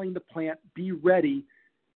 and telling the plant, be ready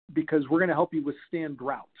because we're going to help you withstand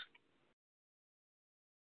drought.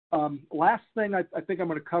 Last thing I think I'm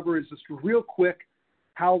going to cover is just real quick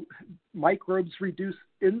how microbes reduce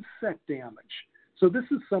insect damage. So this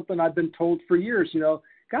is something I've been told for years, and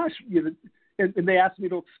they asked me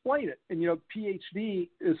to explain it. And, Ph.D.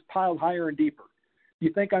 is piled higher and deeper.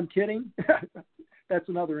 You think I'm kidding? That's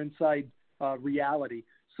another inside reality.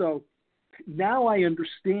 So now I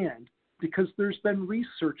understand because there's been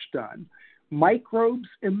research done. Microbes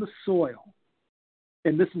in the soil,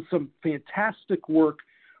 and this is some fantastic work,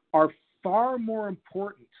 are far more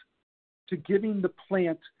important to giving the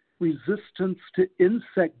plant resistance to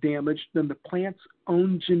insect damage than the plant's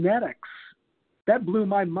own genetics. That blew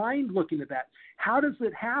my mind looking at that. How does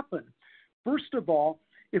it happen? First of all,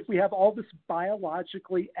 if we have all this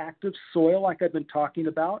biologically active soil like I've been talking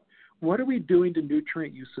about, what are we doing to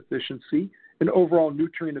nutrient use efficiency and overall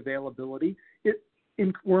nutrient availability?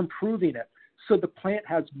 We're improving it. So the plant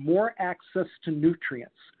has more access to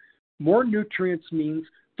nutrients. More nutrients means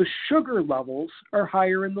the sugar levels are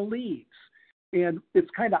higher in the leaves. And it's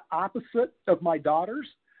kind of opposite of my daughters,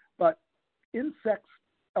 but insects,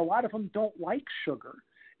 a lot of them don't like sugar.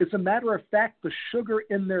 As a matter of fact, the sugar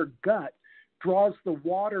in their gut draws the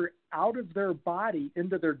water out of their body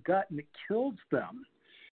into their gut and it kills them.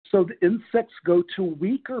 So the insects go to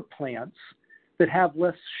weaker plants that have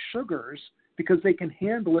less sugars because they can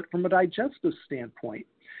handle it from a digestive standpoint.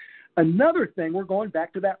 Another thing, we're going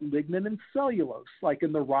back to that lignin and cellulose, like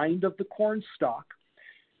in the rind of the corn stalk.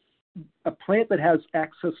 a plant that has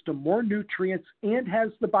access to more nutrients and has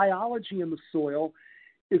the biology in the soil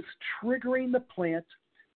is triggering the plant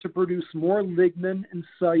to produce more lignin and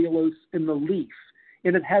cellulose in the leaf,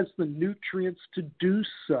 and it has the nutrients to do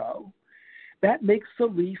so. That makes the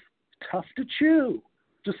leaf tough to chew,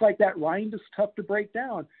 just like that rind is tough to break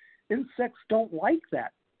down. Insects don't like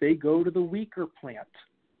that. They go to the weaker plant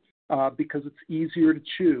because it's easier to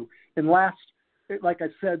chew. And last, like I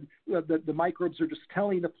said, the microbes are just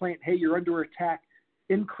telling the plant, hey, you're under attack,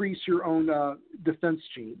 increase your own defense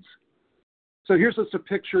genes. So here's just a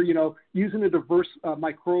picture, using a diverse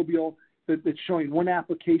microbial that's showing one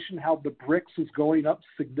application, how the bricks is going up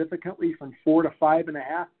significantly from 4 to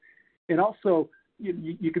 5.5. And also,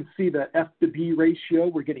 you can see the F to B ratio.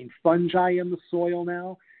 We're getting fungi in the soil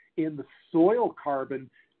now, and the soil carbon,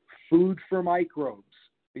 food for microbes.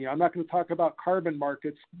 I'm not going to talk about carbon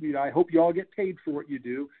markets. I hope you all get paid for what you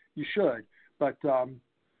do. You should. But the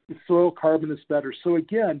soil carbon is better. So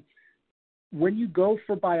again, when you go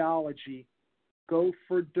for biology, go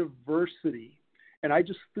for diversity. And I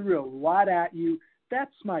just threw a lot at you.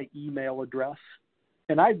 That's my email address.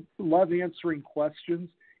 And I love answering questions.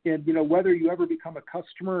 And, whether you ever become a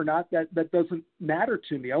customer or not, that doesn't matter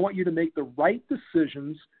to me. I want you to make the right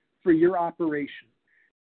decisions for your operation.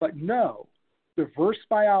 But no, diverse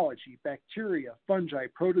biology, bacteria, fungi,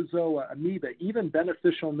 protozoa, amoeba, even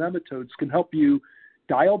beneficial nematodes can help you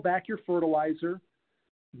dial back your fertilizer,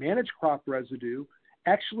 manage crop residue,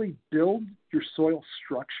 actually build your soil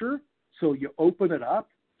structure so you open it up.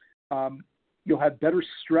 You'll have better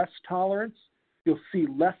stress tolerance. You'll see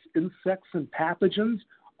less insects and pathogens.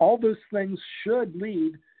 All those things should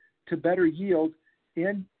lead to better yield,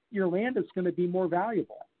 and your land is going to be more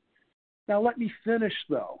valuable. Now, let me finish,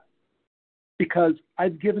 though, because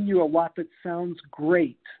I've given you a lot that sounds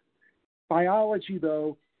great. Biology,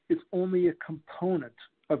 though, is only a component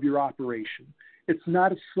of your operation. It's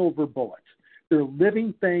not a silver bullet. They're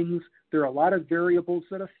living things. There are a lot of variables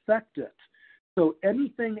that affect it. So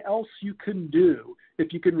anything else you can do,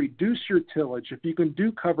 if you can reduce your tillage, if you can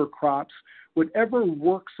do cover crops, whatever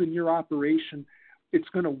works in your operation, it's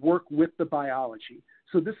going to work with the biology.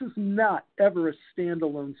 So this is not ever a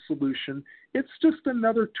standalone solution. It's just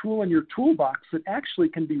another tool in your toolbox that actually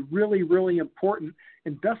can be really, really important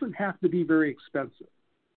and doesn't have to be very expensive.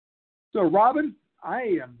 So, Robin,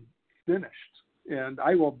 I am finished, and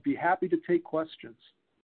I will be happy to take questions.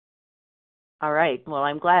 All right. Well,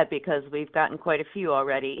 I'm glad because we've gotten quite a few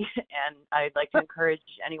already, and I'd like to encourage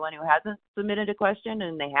anyone who hasn't submitted a question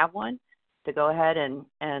and they have one to go ahead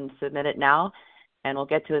and submit it now, and we'll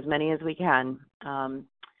get to as many as we can.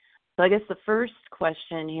 So I guess the first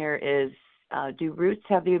question here is, do roots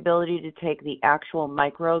have the ability to take the actual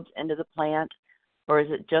microbes into the plant, or is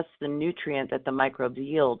it just the nutrient that the microbes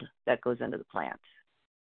yield that goes into the plant?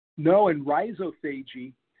 No, in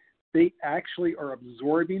rhizophagy, they actually are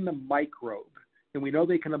absorbing the microbe. And we know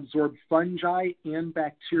they can absorb fungi and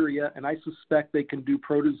bacteria, and I suspect they can do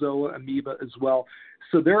protozoa, amoeba as well.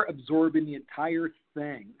 So they're absorbing the entire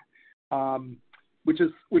thing, which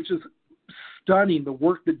is stunning. The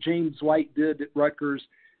work that James White did at Rutgers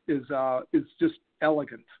is just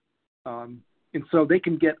elegant. And so they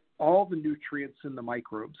can get all the nutrients in the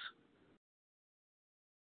microbes.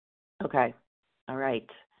 Okay. All right.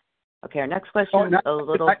 Okay, our next question is a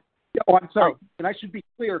little... I'm sorry. And I should be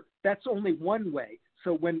clear, that's only one way.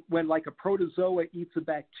 So when like a protozoa eats a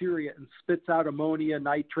bacteria and spits out ammonia,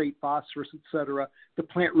 nitrate, phosphorus, et cetera, the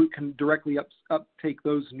plant root can directly uptake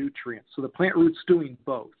those nutrients. So the plant root's doing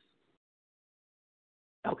both.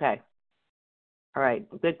 Okay. All right.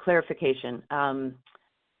 Good clarification. All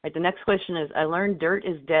right, the next question is, I learned dirt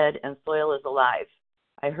is dead and soil is alive.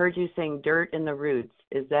 I heard you saying dirt in the roots.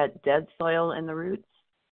 Is that dead soil in the roots?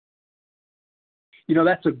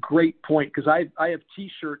 That's a great point, because I have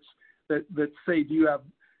T-shirts that say, do you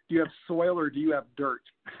have soil or do you have dirt?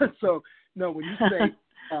 So no, when you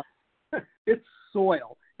say it's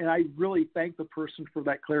soil, and I really thank the person for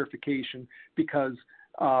that clarification, because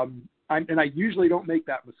I usually don't make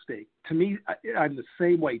that mistake. To me, I'm the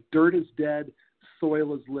same way. Dirt is dead,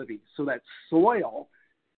 soil is living. So that soil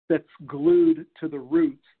that's glued to the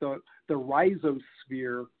roots, the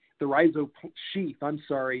rhizosphere, the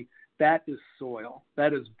rhizosheath, that is soil.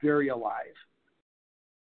 That is very alive.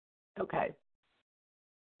 Okay.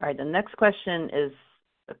 All right. The next question is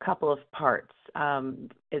a couple of parts.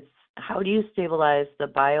 It's how do you stabilize the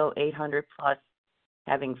Bio 800 Plus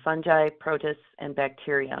having fungi, protists, and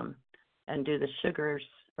bacterium? And do the sugars,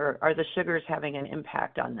 or are the sugars having an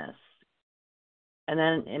impact on this? And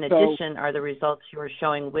then in addition, are the results you are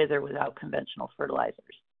showing with or without conventional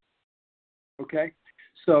fertilizers? Okay.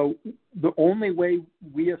 So the only way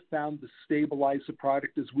we have found to stabilize the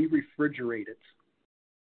product is we refrigerate it.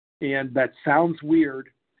 And that sounds weird.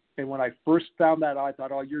 And when I first found that, I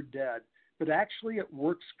thought, oh, you're dead. But actually, it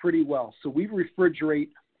works pretty well. So we refrigerate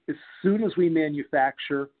as soon as we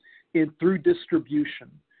manufacture and through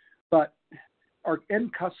distribution. But our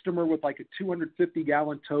end customer with like a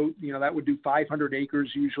 250-gallon tote, that would do 500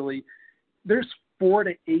 acres usually, there's 4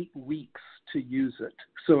 to 8 weeks to use it.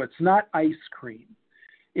 So it's not ice cream.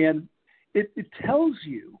 And it tells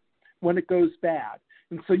you when it goes bad.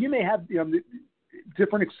 And so you may have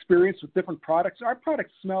different experience with different products. Our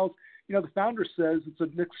product smells, the founder says it's a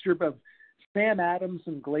mixture of Sam Adams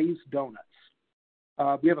and glazed donuts.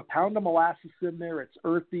 We have a pound of molasses in there. It's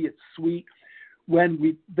earthy. It's sweet.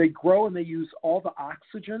 When they grow and they use all the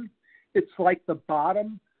oxygen, it's like the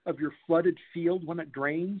bottom of your flooded field when it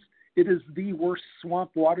drains. It is the worst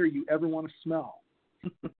swamp water you ever want to smell.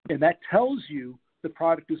 And that tells you the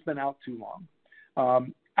product has been out too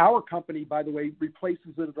long. Our company, by the way,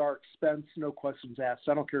 replaces it at our expense, no questions asked.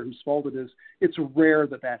 I don't care whose fault it is. It's rare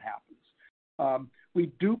that happens.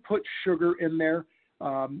 We do put sugar in there.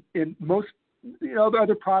 In most,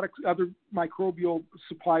 other products, other microbial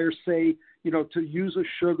suppliers say, to use a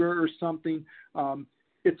sugar or something.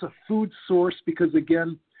 It's a food source because,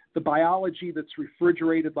 again, the biology that's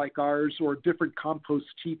refrigerated like ours or different compost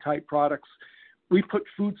tea type products, we put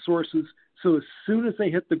food sources so as soon as they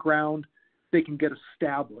hit the ground, they can get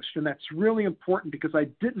established. And that's really important because I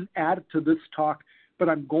didn't add it to this talk, but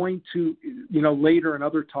I'm going to, later in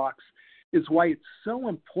other talks, is why it's so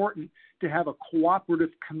important to have a cooperative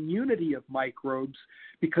community of microbes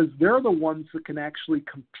because they're the ones that can actually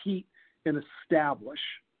compete and establish.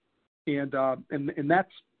 And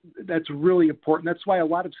that's really important. That's why a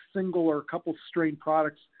lot of single or a couple strain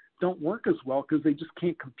products don't work as well because they just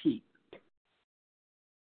can't compete.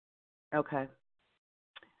 Okay.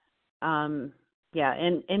 Yeah,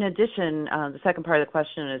 and in addition, the second part of the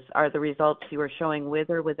question is, are the results you are showing with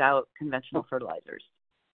or without conventional fertilizers?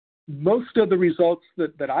 Most of the results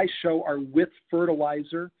that I show are with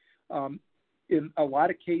fertilizer. In a lot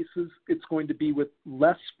of cases, it's going to be with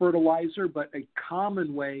less fertilizer, but a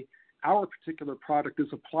common way our particular product is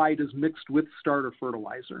applied is mixed with starter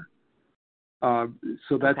fertilizer.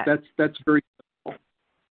 So that's very simple.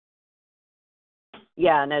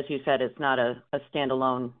 Yeah, and as you said, it's not a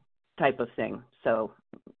standalone type of thing. So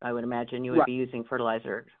I would imagine you would be using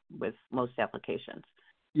fertilizer with most applications.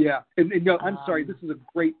 Yeah, and I'm sorry, this is a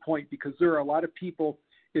great point because there are a lot of people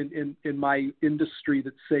in my industry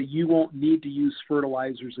that say you won't need to use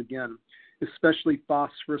fertilizers again, especially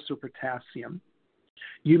phosphorus or potassium.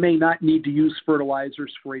 You may not need to use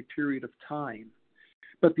fertilizers for a period of time,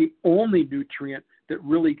 but the only nutrient that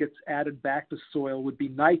really gets added back to soil would be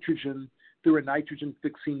nitrogen through a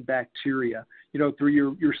nitrogen-fixing bacteria,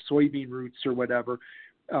 through your soybean roots or whatever.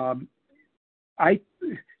 I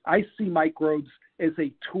see microbes as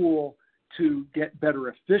a tool to get better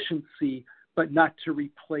efficiency, but not to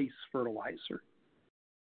replace fertilizer.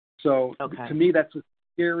 So to me, that's a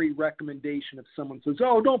scary recommendation if someone says,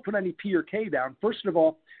 oh, don't put any P or K down. First of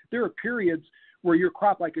all, there are periods where your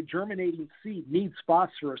crop, like a germinating seed, needs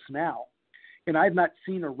phosphorus now. And I've not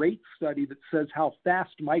seen a rate study that says how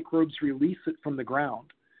fast microbes release it from the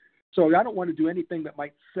ground. So I don't want to do anything that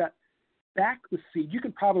might set back the seed. You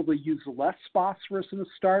can probably use less phosphorus in a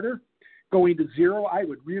starter. Going to zero, I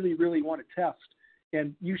would really, really want to test.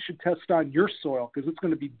 And you should test on your soil because it's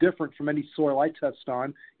going to be different from any soil I test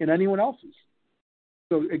on and anyone else's.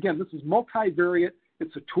 So again, this is multivariate.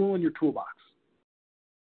 It's a tool in your toolbox.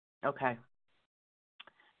 Okay.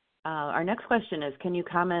 Our next question is, can you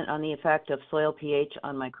comment on the effect of soil pH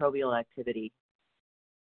on microbial activity?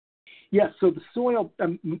 Yes, so the soil,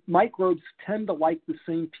 microbes tend to like the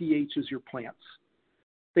same pH as your plants.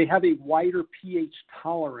 They have a wider pH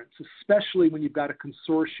tolerance, especially when you've got a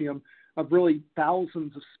consortium of really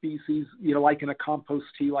thousands of species, like in a compost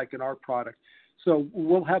tea, like in our product. So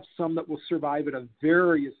we'll have some that will survive at a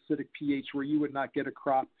very acidic pH where you would not get a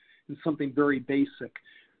crop in something very basic.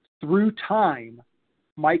 Through time,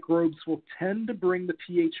 microbes will tend to bring the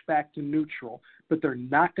pH back to neutral, but they're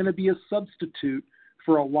not going to be a substitute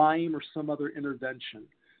for a lime or some other intervention.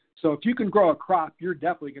 So if you can grow a crop, you're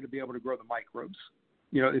definitely going to be able to grow the microbes,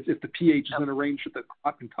 if the pH is in a range that the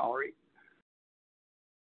crop can tolerate.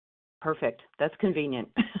 Perfect. That's convenient.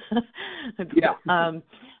 Yeah.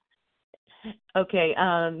 Okay.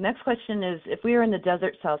 Next question is, if we are in the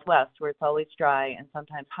desert Southwest where it's always dry and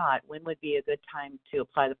sometimes hot, when would be a good time to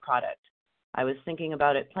apply the product? I was thinking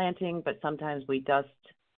about it planting, but sometimes we dust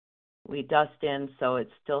in, so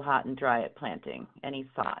it's still hot and dry at planting. Any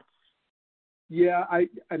thoughts? Yeah, I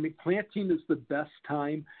mean, planting is the best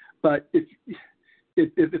time, but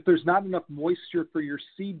if there's not enough moisture for your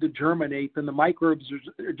seed to germinate, then the microbes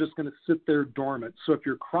are just going to sit there dormant. So if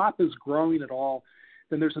your crop is growing at all,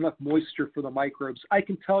 then there's enough moisture for the microbes. I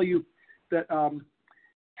can tell you that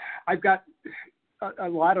I've got a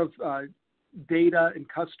lot of data and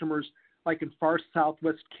customers like in far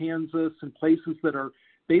southwest Kansas and places that are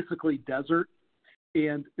basically desert.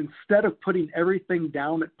 And instead of putting everything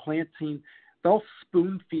down at planting, they'll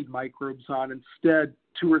spoon feed microbes on instead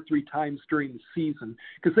 2 or 3 times during the season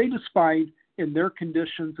because they just find in their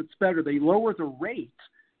conditions it's better. They lower the rate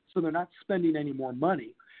so they're not spending any more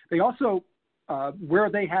money. They also,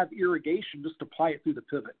 where they have irrigation, just apply it through the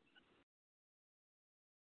pivot.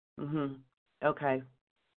 Mm-hmm. Okay.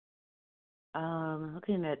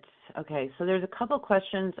 Okay, so there's a couple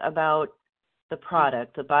questions about the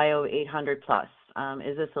product, the Bio 800 Plus.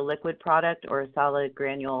 Is this a liquid product or a solid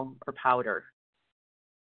granule or powder?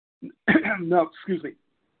 No, excuse me.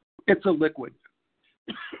 It's a liquid.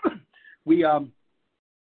 We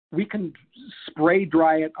can spray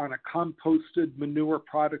dry it on a composted manure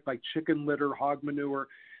product like chicken litter, hog manure.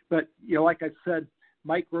 But, like I said,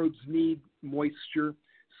 microbes need moisture,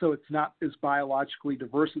 so it's not as biologically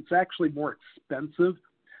diverse. It's actually more expensive.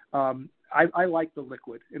 I like the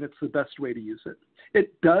liquid, and it's the best way to use it.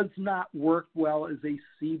 It does not work well as a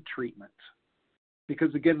seed treatment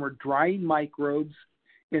because, again, we're drying microbes,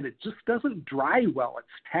 and it just doesn't dry well. It's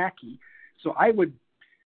tacky. So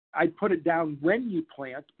I'd put it down when you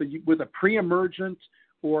plant, but with a pre-emergent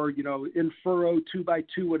or, in furrow,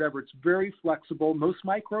 2x2, whatever. It's very flexible. Most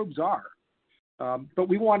microbes are. But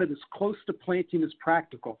we want it as close to planting as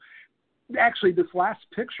practical. Actually, this last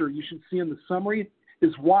picture you should see in the summary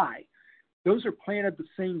is why. Those are planted at the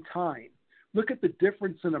same time. Look at the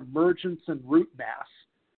difference in emergence and root mass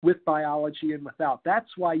with biology and without. That's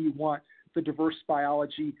why you want the diverse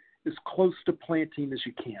biology as close to planting as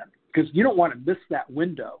you can, because you don't want to miss that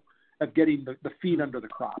window of getting the feed under the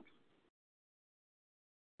crop.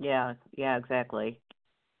 Yeah, exactly.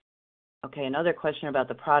 Okay, another question about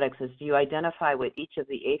the products is, do you identify what each of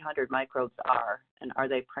the 800 microbes are, and are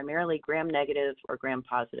they primarily gram-negative or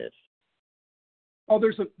gram-positive? Oh,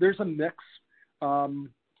 there's a mix.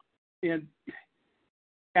 And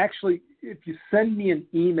actually, if you send me an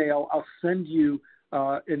email, I'll send you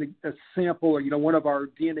a sample or, one of our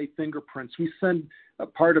DNA fingerprints. We send a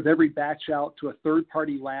part of every batch out to a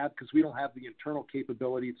third-party lab because we don't have the internal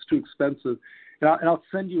capability. It's too expensive. And I'll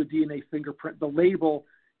send you a DNA fingerprint. The label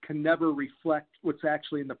can never reflect what's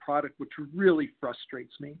actually in the product, which really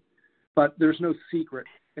frustrates me. But there's no secret.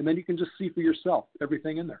 And then you can just see for yourself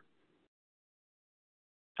everything in there.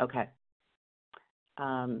 Okay.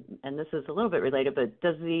 And this is a little bit related, but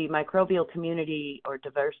does the microbial community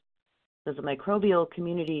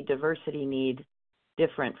diversity need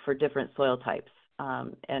different for different soil types?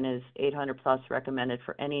 And is 800 Plus recommended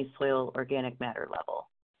for any soil organic matter level?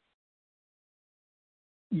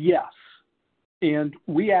 Yes. And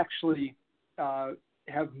we actually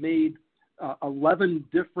have made 11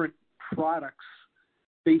 different products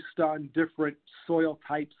based on different soil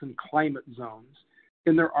types and climate zones.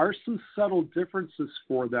 And there are some subtle differences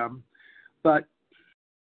for them, but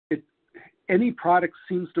any product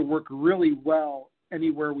seems to work really well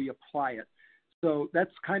anywhere we apply it. So that's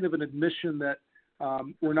kind of an admission that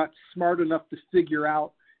we're not smart enough to figure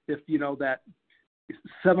out if, that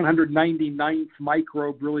 799th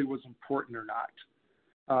microbe really was important or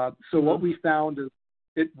not. So what we found is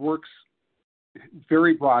it works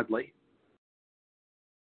very broadly.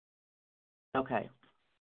 Okay.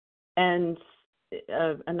 And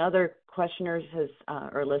another questioner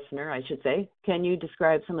or listener, I should say, can you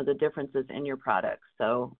describe some of the differences in your products?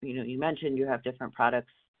 So, you mentioned you have different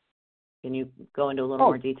products. Can you go into a little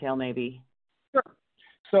more detail maybe? Sure.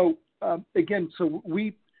 So, again,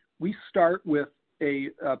 we start with a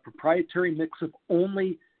proprietary mix of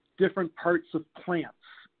only different parts of plants.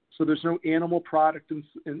 So there's no animal product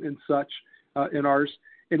and such in ours.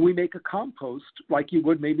 And we make a compost like you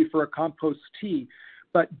would maybe for a compost tea.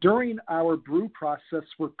 But during our brew process,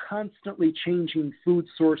 we're constantly changing food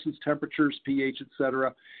sources, temperatures, pH, et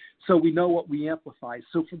cetera, so we know what we amplify.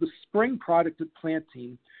 So for the spring product at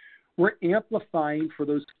planting, we're amplifying for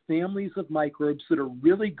those families of microbes that are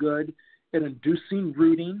really good at inducing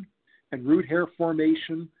rooting and root hair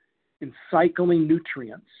formation and cycling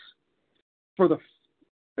nutrients. For the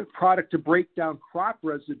product to break down crop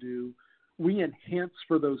residue, we enhance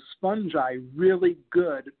for those fungi really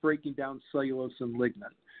good at breaking down cellulose and lignin.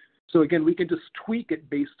 So again, we can just tweak it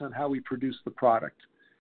based on how we produce the product.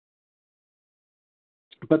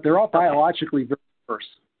 But they're all biologically very diverse.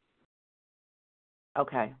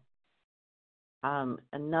 Okay.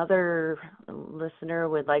 Another listener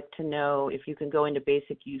would like to know if you can go into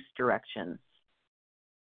basic use directions.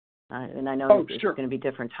 And I know it's sure. going to be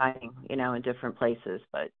different timing, in different places,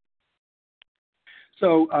 but.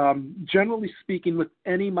 So generally speaking, with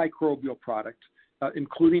any microbial product,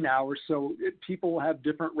 including ours, people have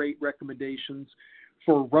different rate recommendations.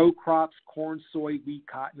 For row crops, corn, soy, wheat,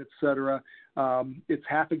 cotton, etc., it's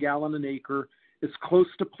half a gallon an acre. As close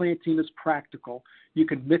to planting as practical. You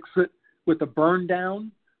can mix it with a burn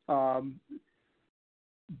down. When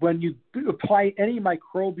you apply any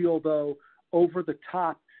microbial, though, over the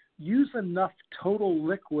top, use enough total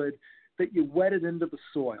liquid that you wet it into the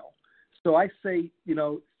soil. So I say,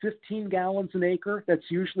 15 gallons an acre. That's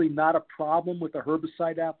usually not a problem with a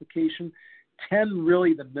herbicide application. 10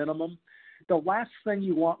 really the minimum. The last thing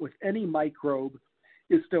you want with any microbe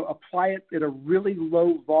is to apply it at a really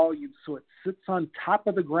low volume so it sits on top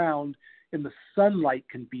of the ground and the sunlight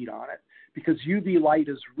can beat on it, because UV light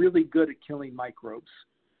is really good at killing microbes.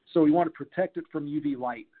 So we want to protect it from UV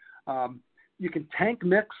light. You can tank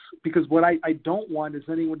mix, because what I don't want is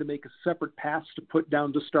anyone to make a separate pass to put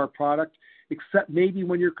down just our product, except maybe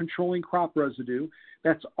when you're controlling crop residue.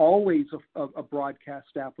 That's always a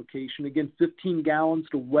broadcast application. Again, 15 gallons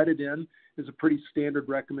to wet it in is a pretty standard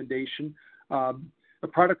recommendation. A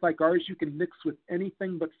product like ours, you can mix with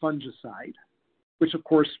anything but fungicide, which of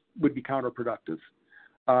course would be counterproductive.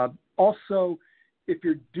 Also, if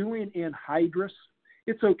you're doing anhydrous,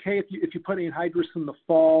 it's okay if you put anhydrous in the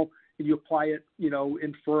fall and you apply it,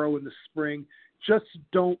 in furrow in the spring. Just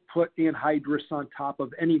don't put anhydrous on top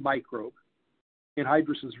of any microbe.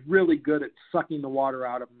 Anhydrous is really good at sucking the water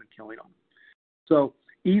out of them and killing them. So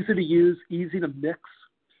easy to use, easy to mix.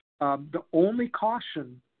 The only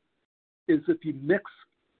caution is if you mix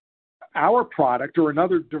our product or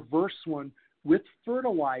another diverse one with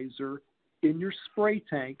fertilizer in your spray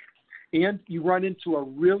tank, and you run into a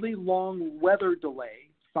really long weather delay,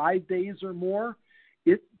 5 days or more,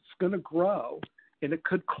 it's going to grow and it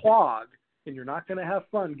could clog, and you're not going to have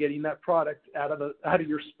fun getting that product out of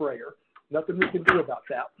your sprayer. Nothing we can do about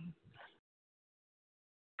that.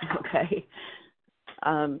 Okay.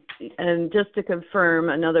 And just to confirm,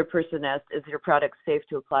 another person asked, is your product safe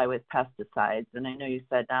to apply with pesticides? And I know you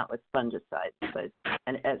said not with fungicides, but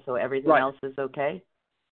and so everything else is okay?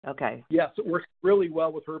 Okay. Yes, it works really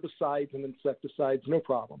well with herbicides and insecticides, no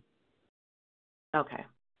problem. Okay.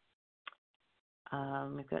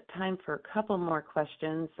 We've got time for a couple more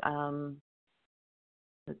questions.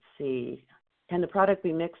 Let's see. Can the product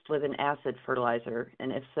be mixed with an acid fertilizer?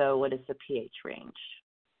 And if so, what is the pH range?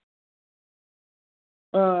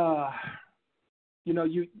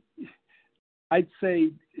 I'd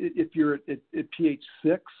say if you're at pH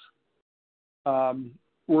 6,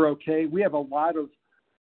 we're okay. We have a lot of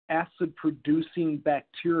acid-producing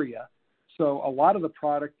bacteria, so a lot of the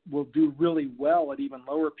product will do really well at even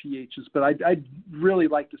lower pHs, but I'd really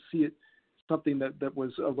like to see it something that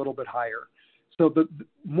was a little bit higher. So the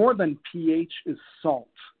more than pH is salt.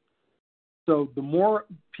 So the more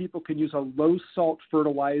people can use a low salt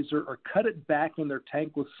fertilizer or cut it back in their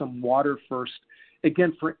tank with some water first.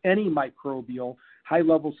 Again, for any microbial, high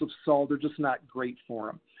levels of salt are just not great for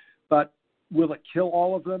them. But will it kill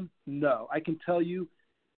all of them? No. I can tell you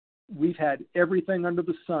we've had everything under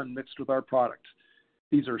the sun mixed with our product.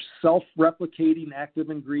 These are self-replicating active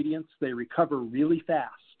ingredients. They recover really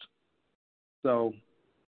fast. So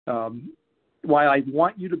while I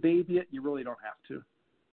want you to baby it, you really don't have to.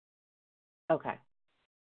 Okay.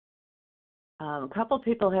 A couple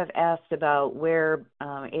people have asked about where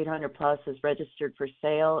 800 Plus is registered for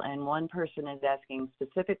sale, and one person is asking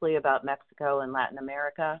specifically about Mexico and Latin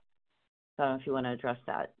America. So if you want to address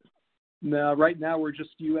that. No, right now we're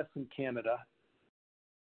just U.S. and Canada.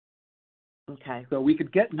 Okay. So we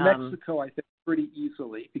could get Mexico, I think, pretty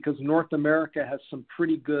easily, because North America has some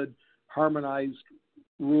pretty good harmonized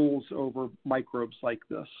rules over microbes like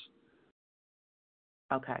this.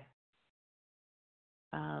 Okay.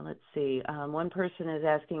 Let's see. One person is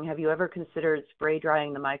asking, have you ever considered spray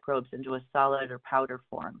drying the microbes into a solid or powder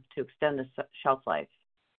form to extend the shelf life?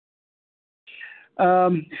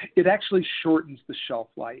 It actually shortens the shelf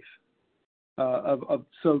life.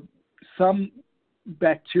 So some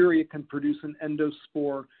bacteria can produce an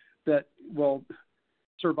endospore that will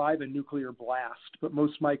survive a nuclear blast, but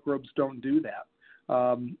most microbes don't do that.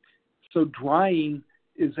 So drying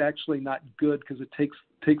is actually not good because it takes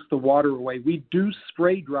the water away. We do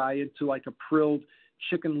spray dry into like a prilled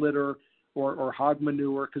chicken litter or hog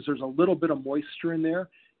manure because there's a little bit of moisture in there,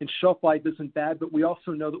 and shelf life isn't bad, but we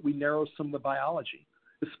also know that we narrow some of the biology,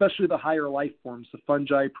 especially the higher life forms, the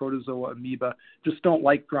fungi, protozoa, amoeba, just don't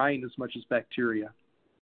like drying as much as bacteria.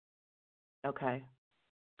 Okay.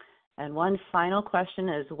 And one final question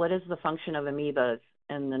is, what is the function of amoebas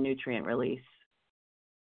in the nutrient release?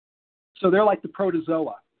 So they're like the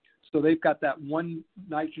protozoa. So they've got that one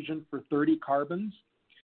nitrogen for 30 carbons.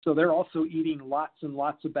 So they're also eating lots and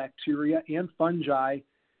lots of bacteria and fungi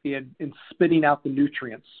and spitting out the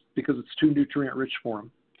nutrients because it's too nutrient rich for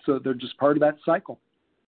them. So they're just part of that cycle.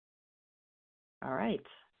 All right.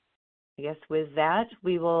 I guess with that,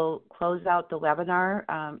 we will close out the webinar.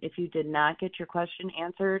 If you did not get your question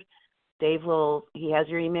answered, Dave he has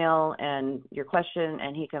your email and your question,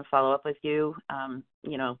 and he can follow up with you,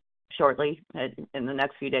 shortly in the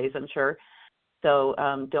next few days, I'm sure. So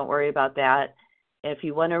don't worry about that. If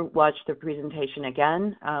you want to watch the presentation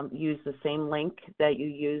again, use the same link that you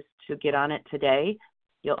used to get on it today.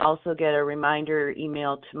 You'll also get a reminder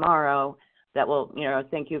email tomorrow that will,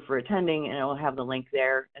 thank you for attending, and it will have the link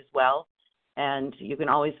there as well. And you can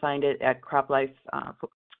always find it at CropLife,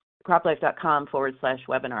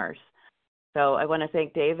 croplife.com/webinars. So I want to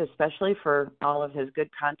thank Dave especially for all of his good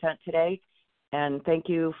content today. And thank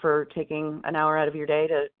you for taking an hour out of your day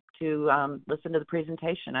to listen to the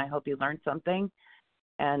presentation. I hope you learned something.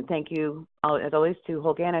 And thank you, as always, to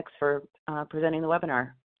Holganix for presenting the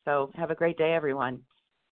webinar. So have a great day, everyone.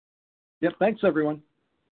 Yep, thanks, everyone.